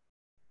cholesterol.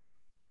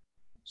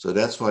 So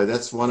that's why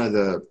that's one of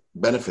the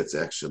benefits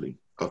actually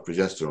of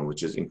progesterone,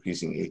 which is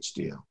increasing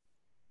HDL.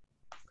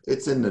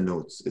 It's in the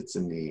notes. It's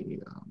in the.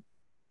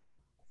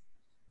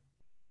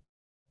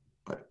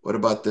 Right. What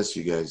about this,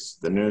 you guys?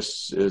 The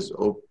nurse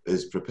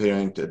is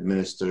preparing to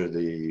administer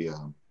the.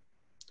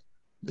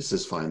 This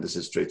is fine. This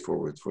is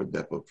straightforward for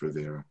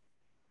Depo-Provera.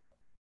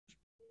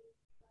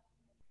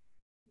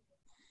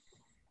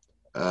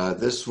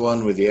 This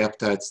one with the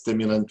appetite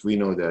stimulant, we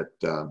know that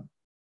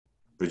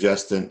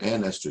progestin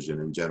and estrogen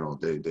in general,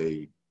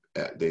 they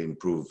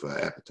improve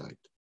appetite.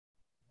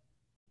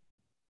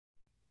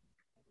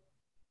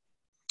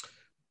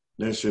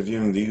 Nurse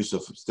reviewing the use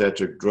of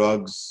obstetric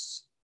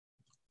drugs,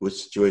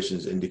 which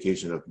situations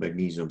indication of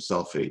magnesium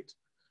sulfate.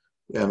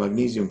 Yeah,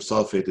 magnesium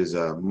sulfate is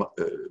a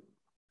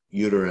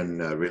uterine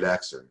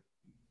relaxer.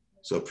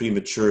 So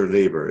premature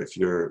labor, if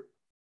you're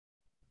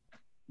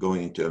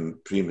going into a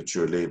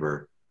premature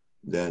labor,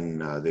 then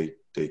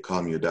they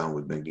calm you down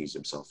with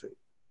magnesium sulfate.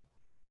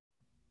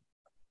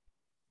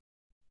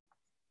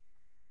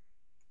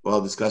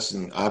 While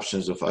discussing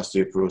options of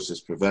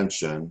osteoporosis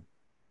prevention,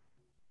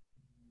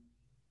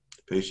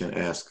 the patient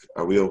asks,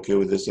 are we okay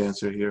with this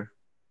answer here?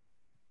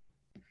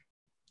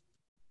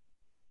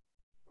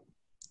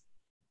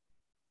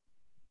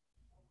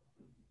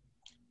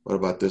 What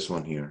about this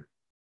one here?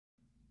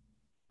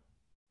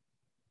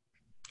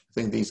 I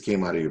think these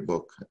came out of your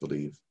book, I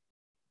believe.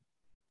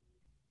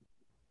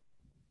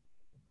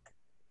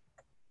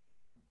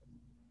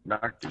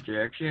 Dr. J,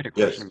 I actually had a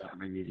question about the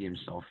magnesium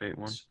sulfate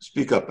one.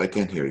 Speak up, I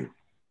can't hear you.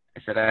 I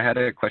said I had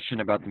a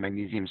question about the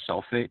magnesium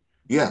sulfate.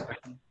 Yeah.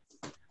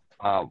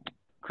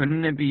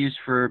 Couldn't it be used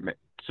for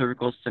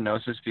cervical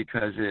stenosis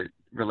because it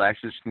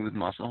relaxes smooth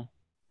muscle?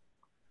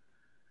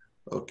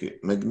 Okay,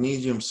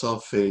 magnesium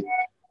sulfate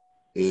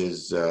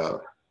is,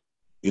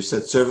 you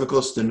said cervical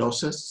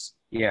stenosis?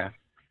 Yeah.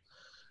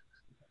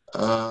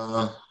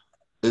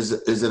 Is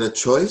it a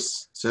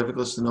choice,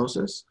 cervical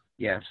stenosis?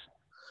 Yes.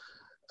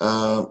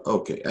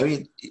 Okay, I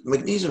mean,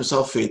 magnesium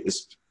sulfate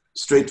is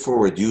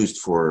straightforward used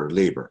for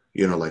labor.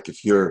 You know, like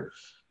if you're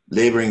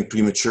laboring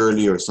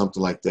prematurely or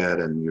something like that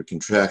and you're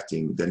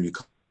contracting, then you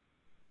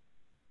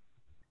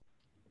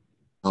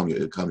calm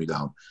you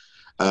down.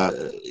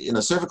 You know,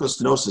 cervical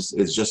stenosis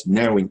is just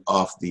narrowing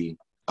off the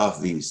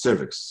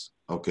cervix.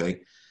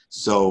 Okay,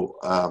 so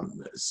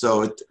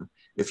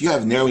if you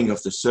have narrowing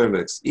of the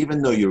cervix,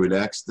 even though you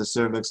relax the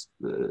cervix,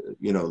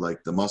 you know,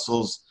 like the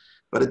muscles,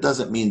 but it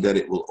doesn't mean that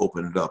it will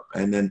open it up.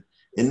 And then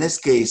in this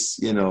case,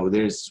 you know,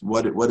 there's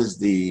what is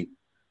the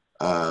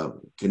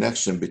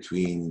connection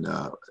between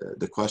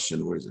the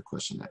question? Where's the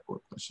question at?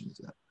 What question is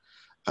that?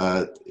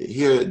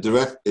 Here,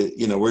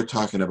 you know, we're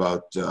talking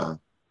about, you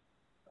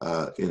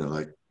know,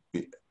 like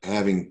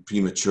having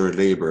premature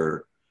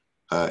labor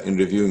and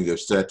reviewing the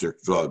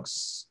obstetric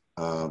drugs,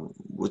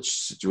 which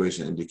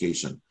situation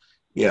indication?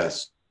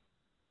 Yes.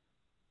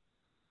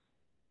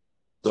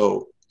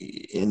 So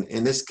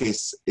in this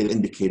case, it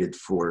indicated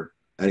for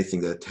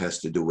anything that has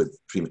to do with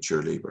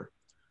premature labor.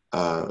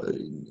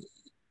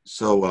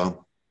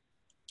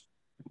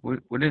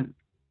 Wouldn't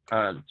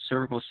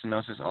cervical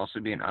stenosis also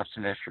be an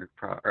obstetric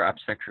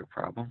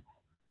problem?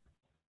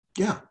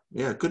 Yeah,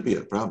 it could be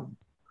a problem.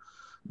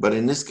 But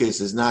in this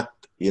case, it's not,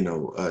 you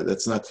know,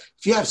 that's not,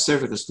 if you have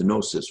cervical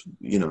stenosis,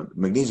 you know,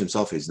 magnesium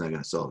sulfate is not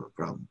going to solve the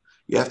problem.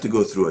 You have to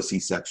go through a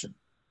C-section.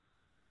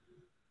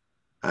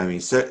 I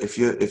mean,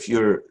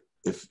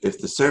 if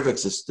the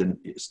cervix is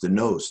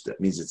stenosed,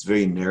 that means it's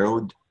very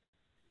narrowed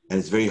and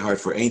it's very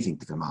hard for anything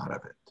to come out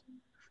of it.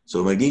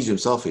 So magnesium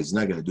sulfate is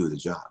not going to do the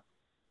job.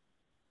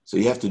 So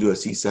you have to do a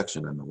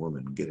C-section on the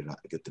woman and get it out,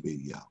 get the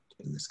baby out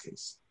in this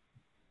case.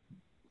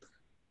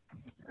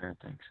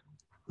 Thanks.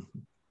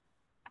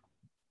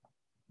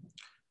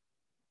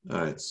 All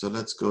right, so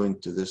let's go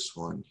into this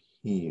one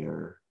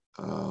here.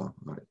 All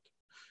right.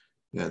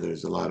 Yeah,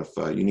 there's a lot of,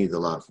 you need a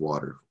lot of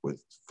water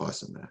with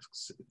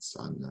Fosamax. It's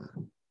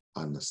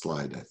on the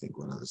slide, I think,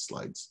 one of the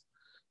slides.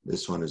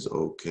 This one is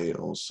okay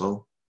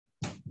also.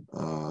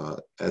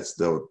 That's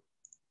the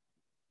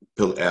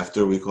pill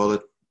after, we call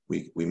it.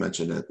 We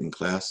mentioned that in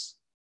class.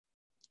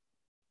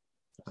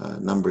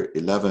 Number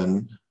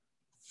 11,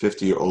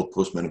 50-year-old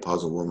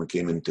postmenopausal woman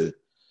came into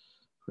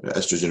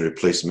estrogen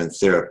replacement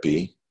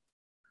therapy.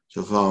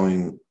 So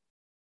following,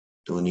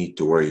 don't need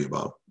to worry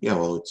about. Yeah,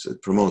 well,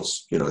 it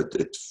promotes, you know,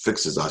 it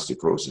fixes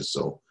osteoporosis.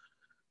 So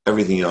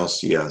everything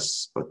else,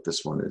 yes, but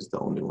this one is the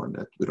only one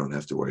that we don't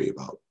have to worry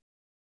about.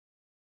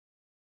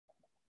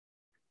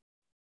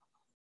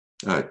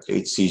 All right,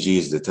 HCG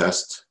is the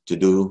test to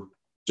do,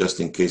 just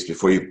in case.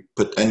 Before you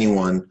put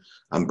anyone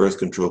on birth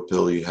control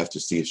pill, you have to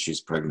see if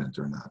she's pregnant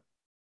or not.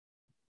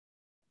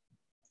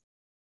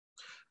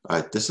 All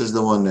right, this is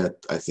the one that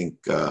I think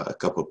a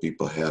couple of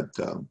people had.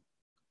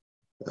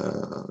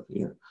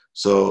 You know,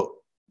 so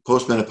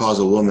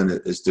postmenopausal woman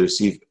is to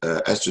receive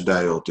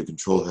estradiol to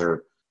control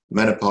her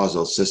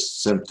menopausal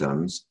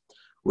symptoms.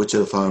 Which of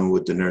the following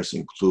would the nurse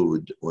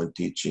include when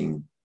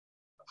teaching?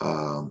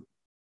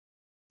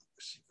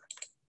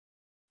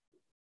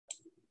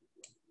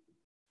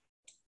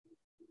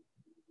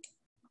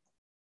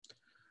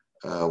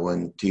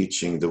 When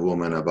teaching the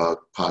woman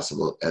about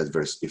possible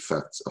adverse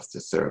effects of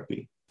the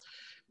therapy.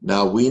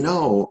 Now, we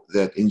know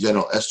that in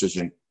general,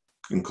 estrogen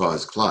can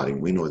cause clotting.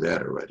 We know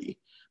that already.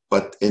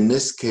 But in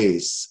this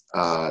case,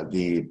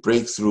 the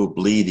breakthrough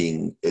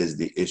bleeding is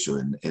the issue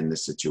in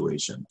this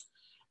situation.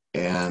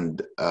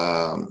 And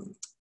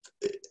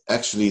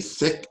actually,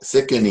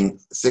 thickening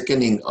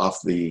of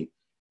the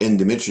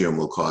endometrium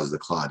will cause the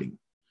clotting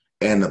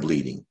and the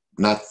bleeding,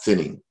 not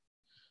thinning,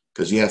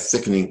 because you have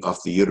thickening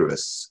of the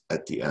uterus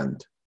at the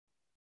end.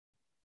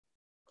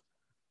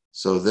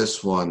 So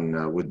this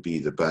one would be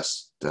the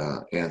best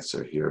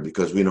answer here,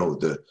 because we know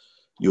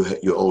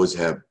you always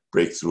have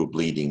breakthrough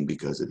bleeding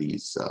because of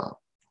these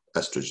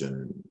estrogen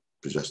and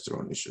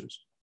progesterone issues.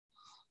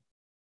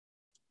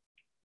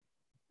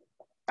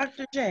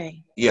 Dr.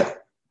 J. Yeah.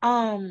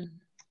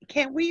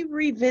 Can we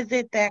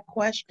revisit that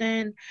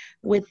question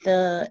with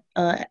the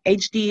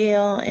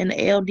HDL and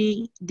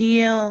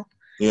LDL?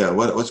 Yeah,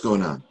 what's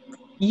going on?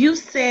 You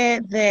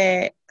said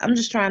that, I'm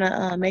just trying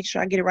to make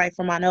sure I get it right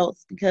from my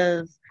notes,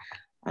 because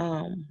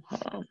hold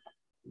on.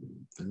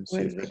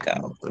 Where did it go?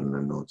 Open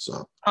the notes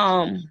up.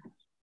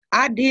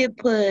 I did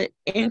put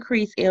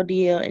increase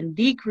LDL and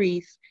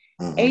decrease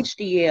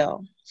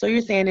HDL. So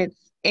you're saying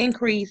it's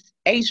increase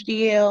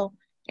HDL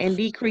and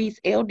decrease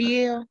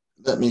LDL?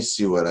 Let me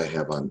see what I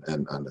have on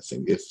the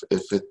thing.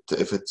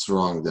 If it's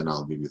wrong, then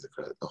I'll give you the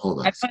credit. Hold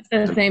on. I put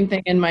the same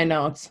thing in my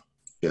notes.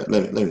 Yeah,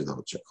 let me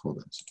double check. Hold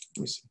on.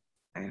 Let me see.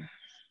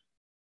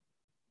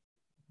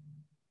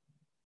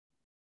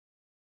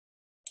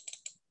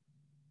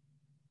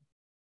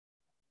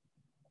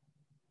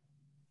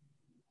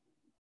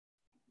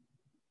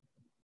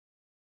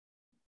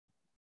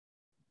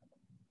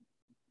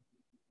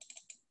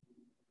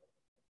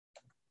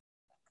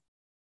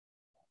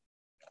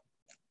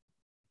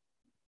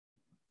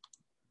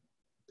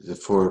 Is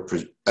it for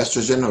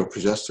estrogen or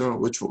progesterone?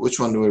 Which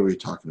one were we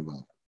talking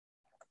about?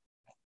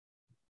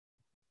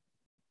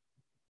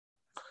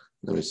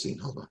 Let me see.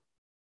 Hold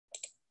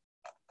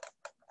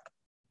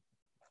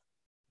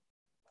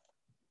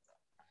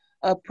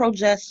on.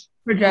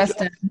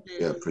 Progestin.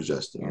 Yeah,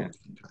 progestin. Yeah. Okay,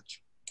 gotcha.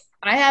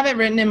 I have it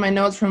written in my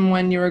notes from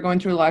when you were going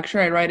through lecture.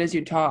 I write as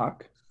you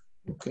talk.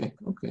 Okay.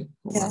 Hold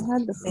Yeah, on. I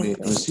had the same Let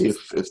me see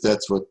if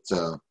that's what.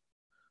 I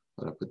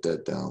put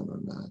that down or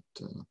not.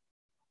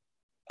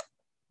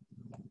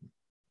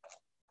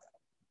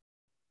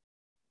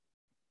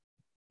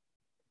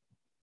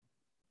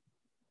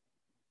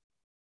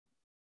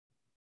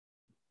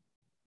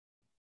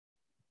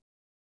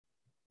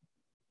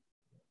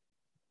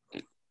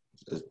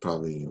 It's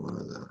probably one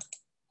of the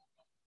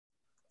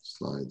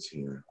slides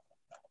here.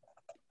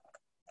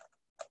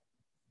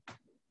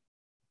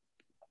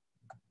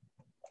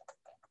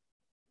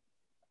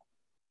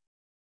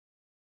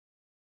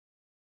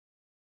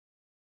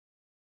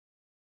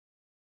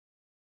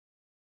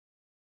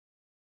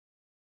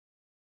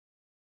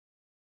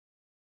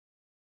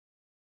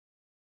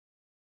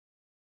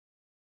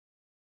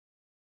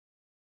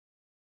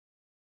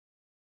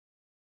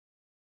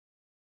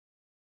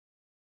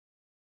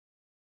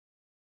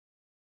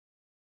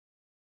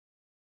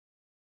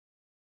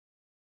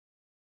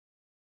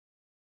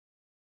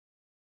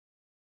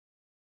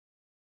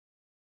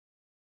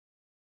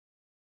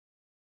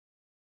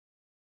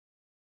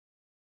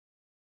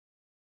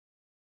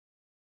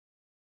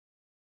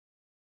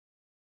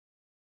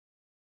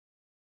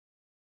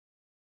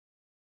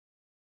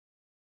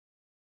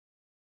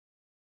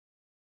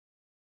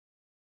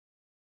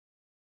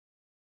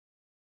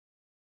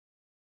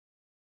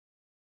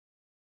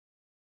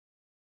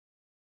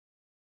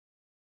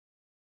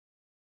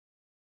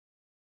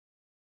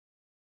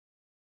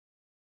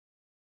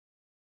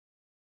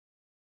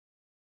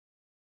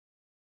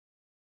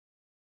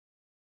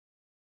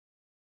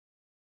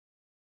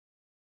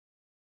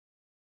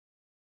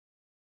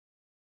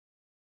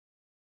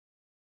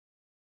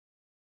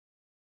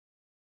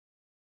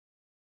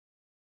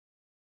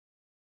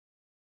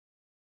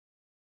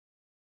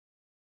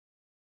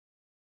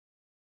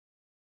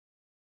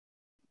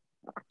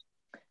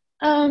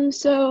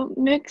 So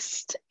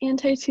mixed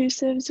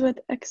antitussives with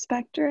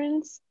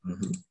expectorants.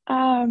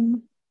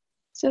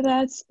 So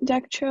that's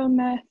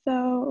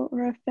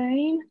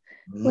dextromethorphan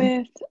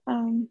with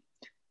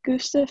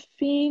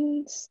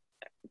gustafine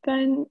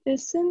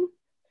phenicin,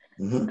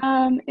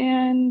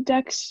 and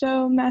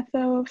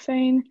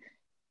dextromethorphan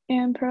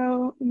and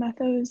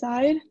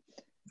promethazide.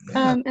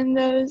 And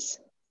those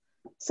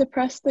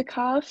suppress the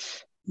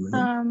cough,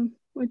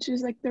 which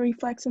is like the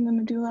reflex in the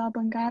medulla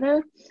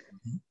oblongata.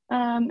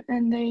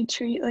 And they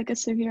treat like a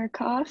severe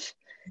cough.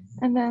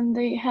 And then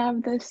they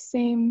have the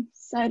same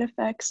side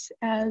effects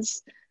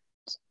as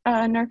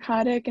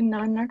narcotic and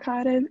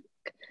non-narcotic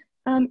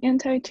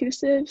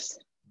antitussives.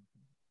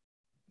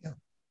 Yeah.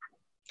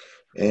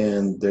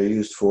 And they're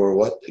used for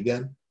what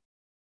again?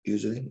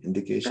 Usually,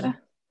 indication?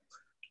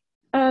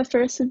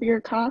 For a severe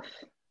cough.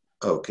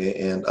 Okay,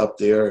 and up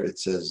there it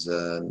says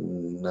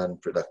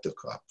non-productive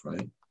cough,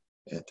 right?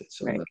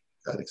 So right.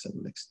 narcotics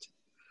and mixed.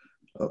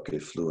 Okay,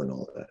 flu and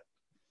all that.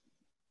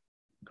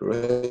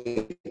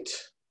 Great.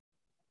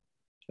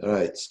 All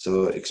right,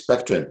 so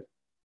expectorant.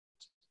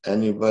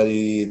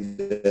 Anybody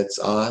that's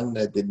on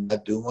that did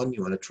not do one,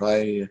 you want to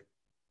try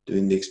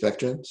doing the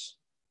expectorants?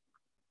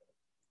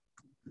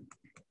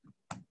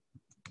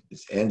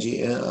 Is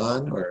Angie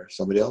on or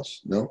somebody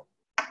else? No?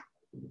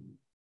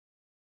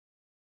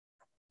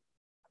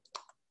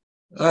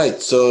 All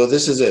right, so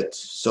this is it.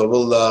 So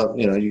we'll,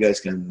 you guys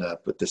can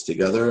put this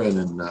together and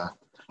then,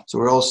 so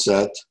we're all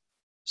set.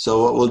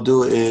 So what we'll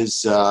do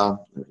is, let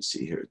me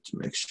see here to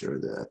make sure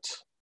that,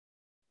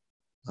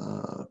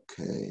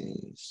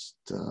 okay,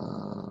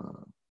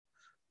 stop.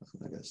 I'm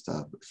not gonna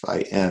stop. If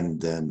I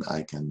end, then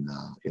I can,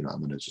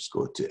 I'm gonna just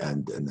go to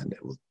end and then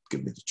it will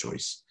give me the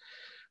choice.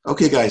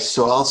 Okay, guys,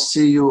 so I'll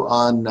see you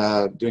on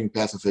doing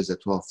pathophys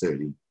at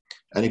 12:30.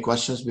 Any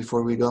questions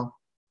before we go?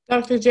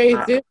 Dr. J,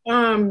 is this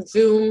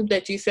Zoom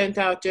that you sent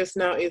out just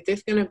now, is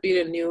this gonna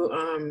be the new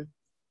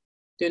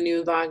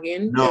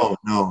login? No.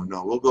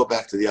 We'll go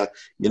back to the,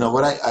 you know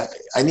what,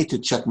 I need to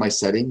check my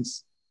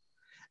settings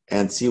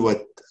and see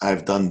what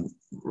I've done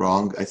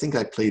wrong. I think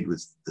I played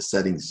with the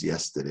settings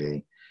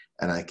yesterday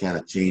and I kind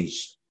of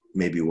changed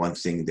maybe one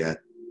thing that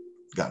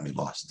got me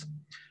lost.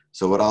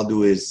 So what I'll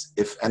do is,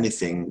 if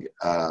anything,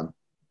 or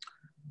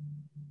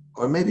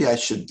maybe I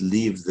should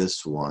leave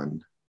this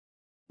one,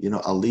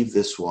 I'll leave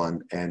this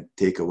one and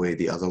take away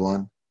the other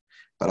one,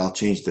 but I'll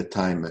change the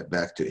time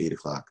back to 8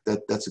 o'clock.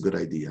 That's a good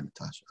idea,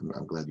 Natasha.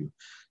 I'm glad you.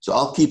 So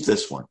I'll keep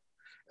this one.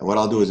 And what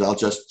I'll do is I'll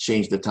just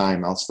change the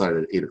time. I'll start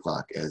at 8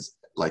 o'clock as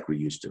like we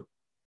used to,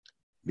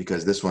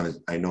 because this one is,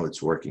 I know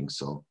it's working.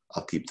 So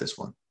I'll keep this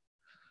one.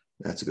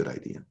 That's a good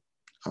idea.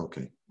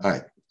 Okay. All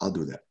right. I'll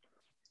do that.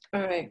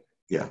 All right.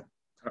 Yeah.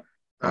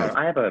 All right.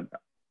 I have a,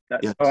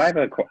 yes.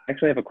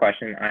 actually have a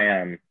question.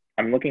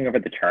 I'm looking over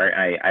the chart.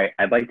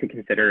 I'd like to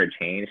consider a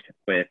change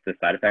with the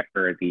side effect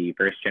for the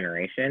first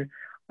generation.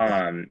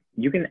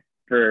 You can,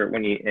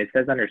 it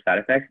says under side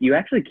effects, you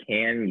actually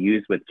can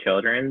use with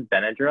children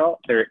Benadryl.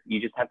 You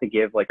just have to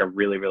give like a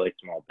really, really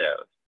small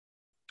dose.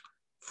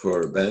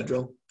 For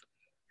Benadryl?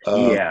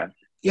 Yeah.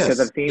 Yes.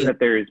 Because I've seen that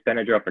there's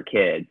Benadryl for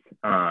kids,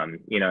 and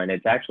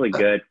it's actually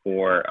good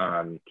for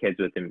kids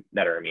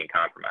that are immune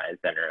compromised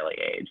at an early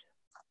age.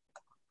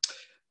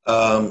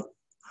 So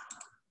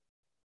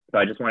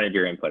I just wanted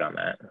your input on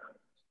that.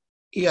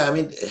 Yeah, I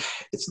mean,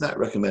 it's not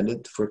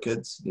recommended for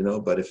kids,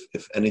 but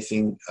if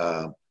anything,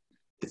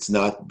 it's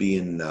not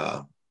being,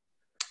 it's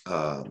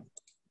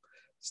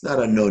not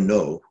a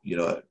no,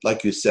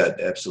 like you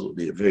said,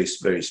 absolutely a very,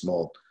 very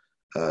small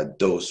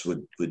dose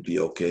would be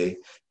okay.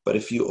 But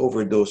if you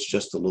overdose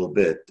just a little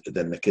bit,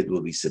 then the kid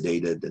will be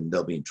sedated and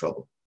they'll be in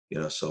trouble,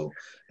 so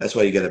that's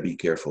why you got to be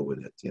careful with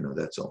it,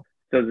 that's all.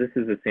 So this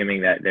is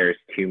assuming that there's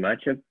too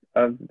much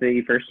of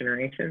the first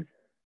generation?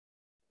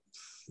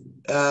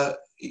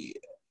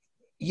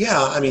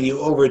 Yeah, I mean,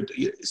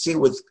 you see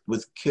with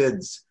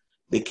kids,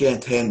 they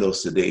can't handle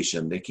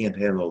sedation. They can't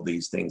handle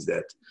these things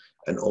that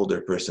an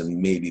older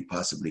person maybe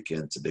possibly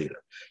can sedate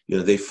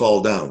them. They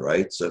fall down,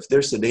 right? So if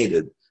they're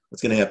sedated,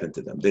 what's going to happen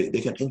to them? They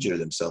can injure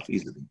themselves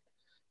easily,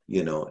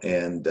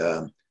 and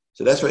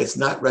so that's why it's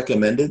not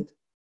recommended,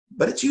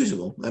 but it's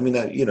usable. I mean,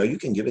 you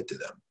can give it to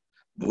them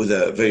with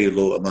a very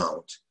low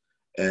amount,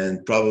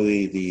 and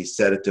probably the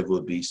sedative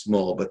will be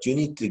small, but you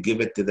need to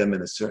give it to them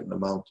in a certain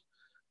amount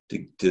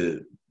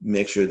to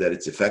make sure that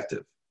it's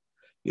effective.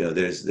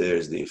 There's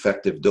the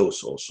effective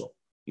dose also,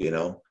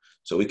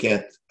 so we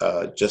can't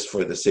just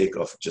for the sake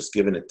of just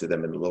giving it to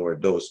them in a lower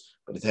dose,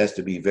 but it has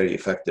to be very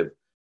effective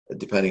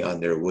depending on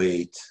their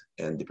weight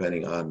and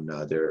depending on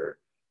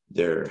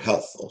their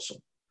health also.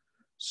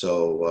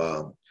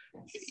 So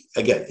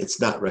again, it's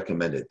not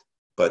recommended,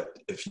 but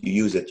if you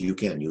use it, you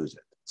can use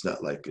it. It's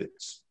not like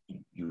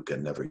you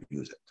can never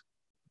use it.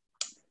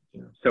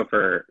 So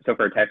for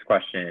a text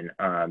question,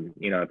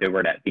 if it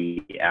were to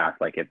be asked,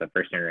 like if the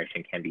first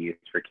generation can be used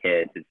for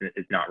kids,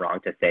 it's not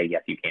wrong to say,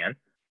 yes, you can.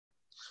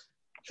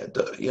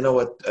 You know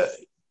what,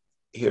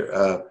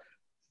 here,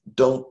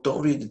 don't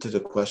read into the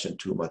question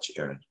too much,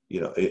 Aaron.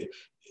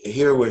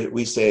 here where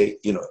we say,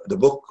 you know, the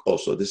book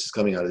also, this is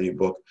coming out of your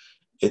book,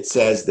 it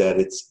says that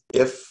it's,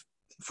 if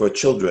for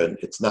children,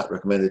 it's not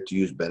recommended to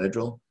use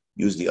Benadryl,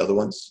 use the other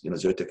ones, you know,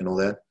 Zyrtec and all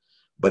that.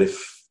 But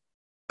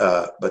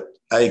but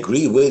I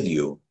agree with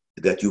you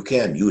that you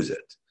can use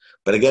it.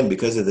 But again,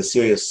 because of the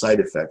serious side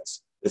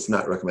effects, it's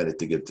not recommended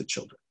to give to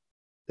children.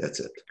 That's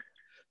it.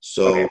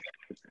 So, Okay.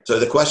 so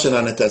the question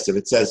on the test, if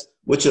it says,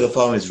 which of the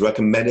following is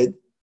recommended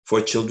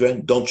for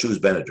children, don't choose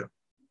Benadryl.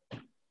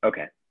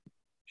 Okay.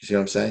 You see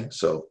what I'm saying?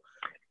 So,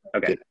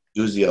 Okay.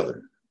 use the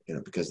other, you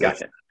know, because that's,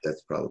 Gotcha.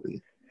 that's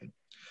probably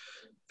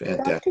Dr.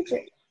 fantastic.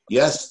 J,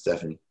 Yes,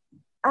 Stephanie.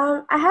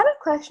 I had a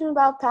question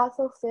about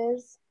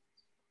pathophys.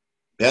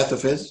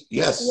 Pathophys?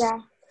 Yes. Yeah.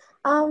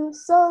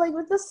 So like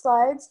with the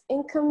slides,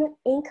 in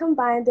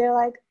combined, they're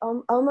like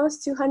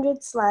almost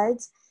 200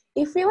 slides.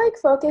 If we like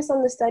focus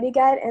on the study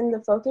guide and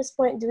the focus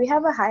point, do we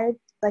have a high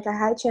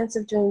chance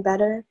of doing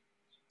better?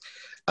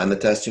 On the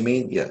test, you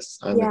mean? Yes.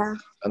 On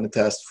the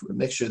test,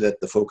 make sure that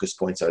the focus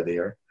points are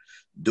there.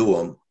 Do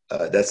them.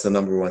 That's the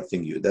number one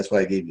thing that's why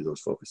I gave you those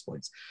focus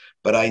points.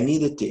 But I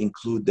needed to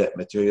include that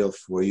material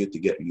for you to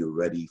get you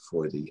ready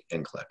for the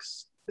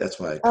NCLEX. That's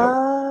why I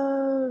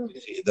covered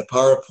the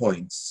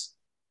PowerPoints.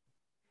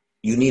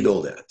 You need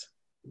all that.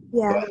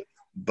 Yeah.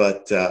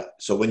 But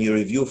so when you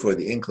review for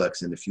the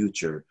NCLEX in the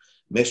future,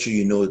 make sure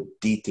you know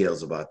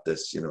details about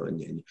this, you know,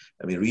 and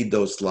I mean, read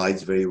those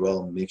slides very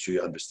well and make sure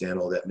you understand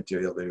all that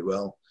material very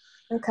well.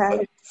 Okay.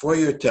 But for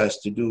your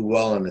test, to do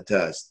well on the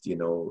test, you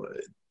know,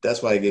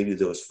 that's why I gave you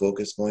those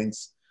focus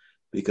points,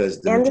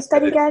 because the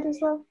study guide as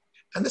well.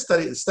 And the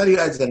study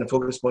guides and the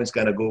focus points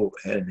kind of go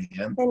hand in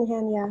hand. Hand in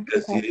hand, yeah.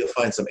 Because you'll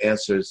find some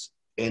answers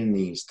in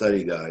the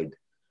study guide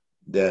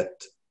that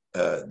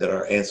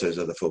are answers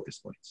of the focus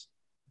points.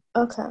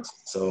 Okay.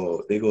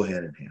 So they go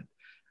hand in hand.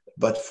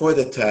 But for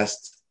the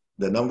test,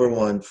 the number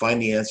one,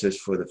 find the answers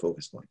for the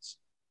focus points.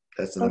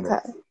 That's the number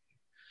one.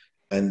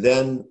 And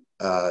then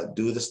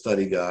do the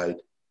study guide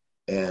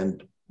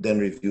and then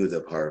review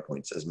the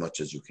PowerPoints as much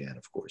as you can,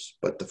 of course.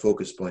 But the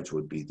focus points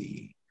would be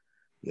the,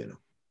 you know.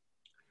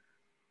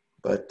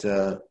 But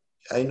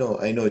I know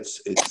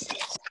it's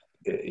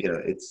you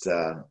know, it's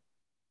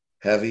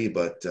heavy,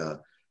 but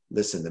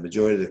listen, the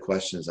majority of the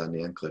questions on the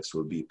NCLEX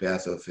will be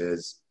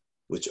pathophys,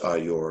 which are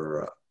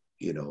your,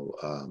 you know,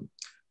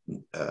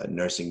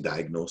 nursing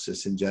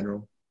diagnosis in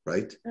general,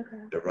 right?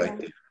 Okay. They're right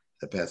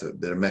there.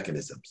 They're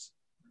mechanisms.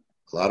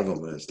 A lot of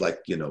them is like,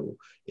 you know,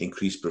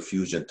 increased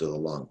perfusion to the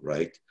lung,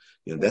 right?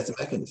 You know, that's a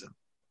mechanism.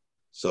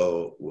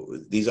 So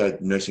these are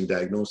nursing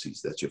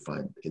diagnoses that you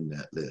find in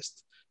that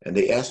list. And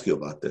they ask you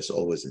about this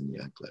always in the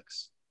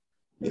NCLEX,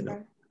 you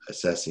know,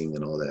 assessing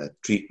and all that,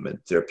 treatment,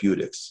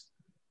 therapeutics,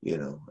 you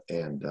know.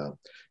 And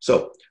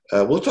so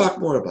we'll talk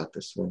more about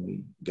this when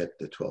we get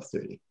to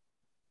 12:30.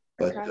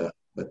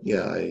 But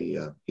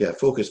yeah,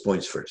 focus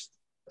points first,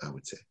 I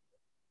would say.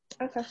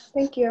 Okay,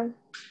 thank you.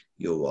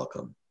 You're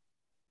welcome.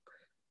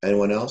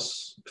 Anyone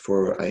else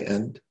before I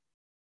end?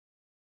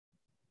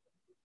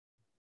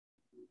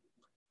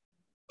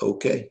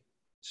 Okay,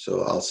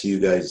 so I'll see you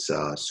guys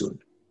soon.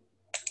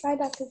 Bye,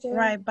 Dr. J.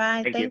 Right,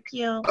 bye. Thank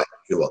you. Bye.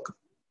 You're welcome.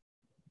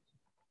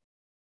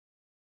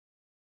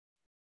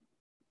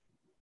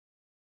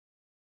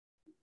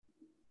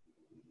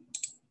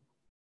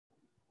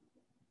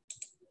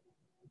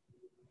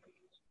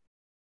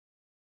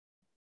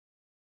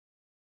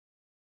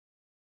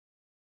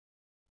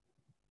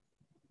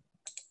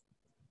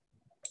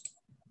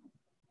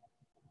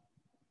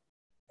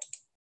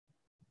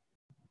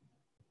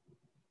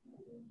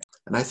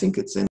 And I think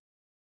it's in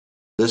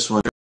this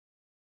one.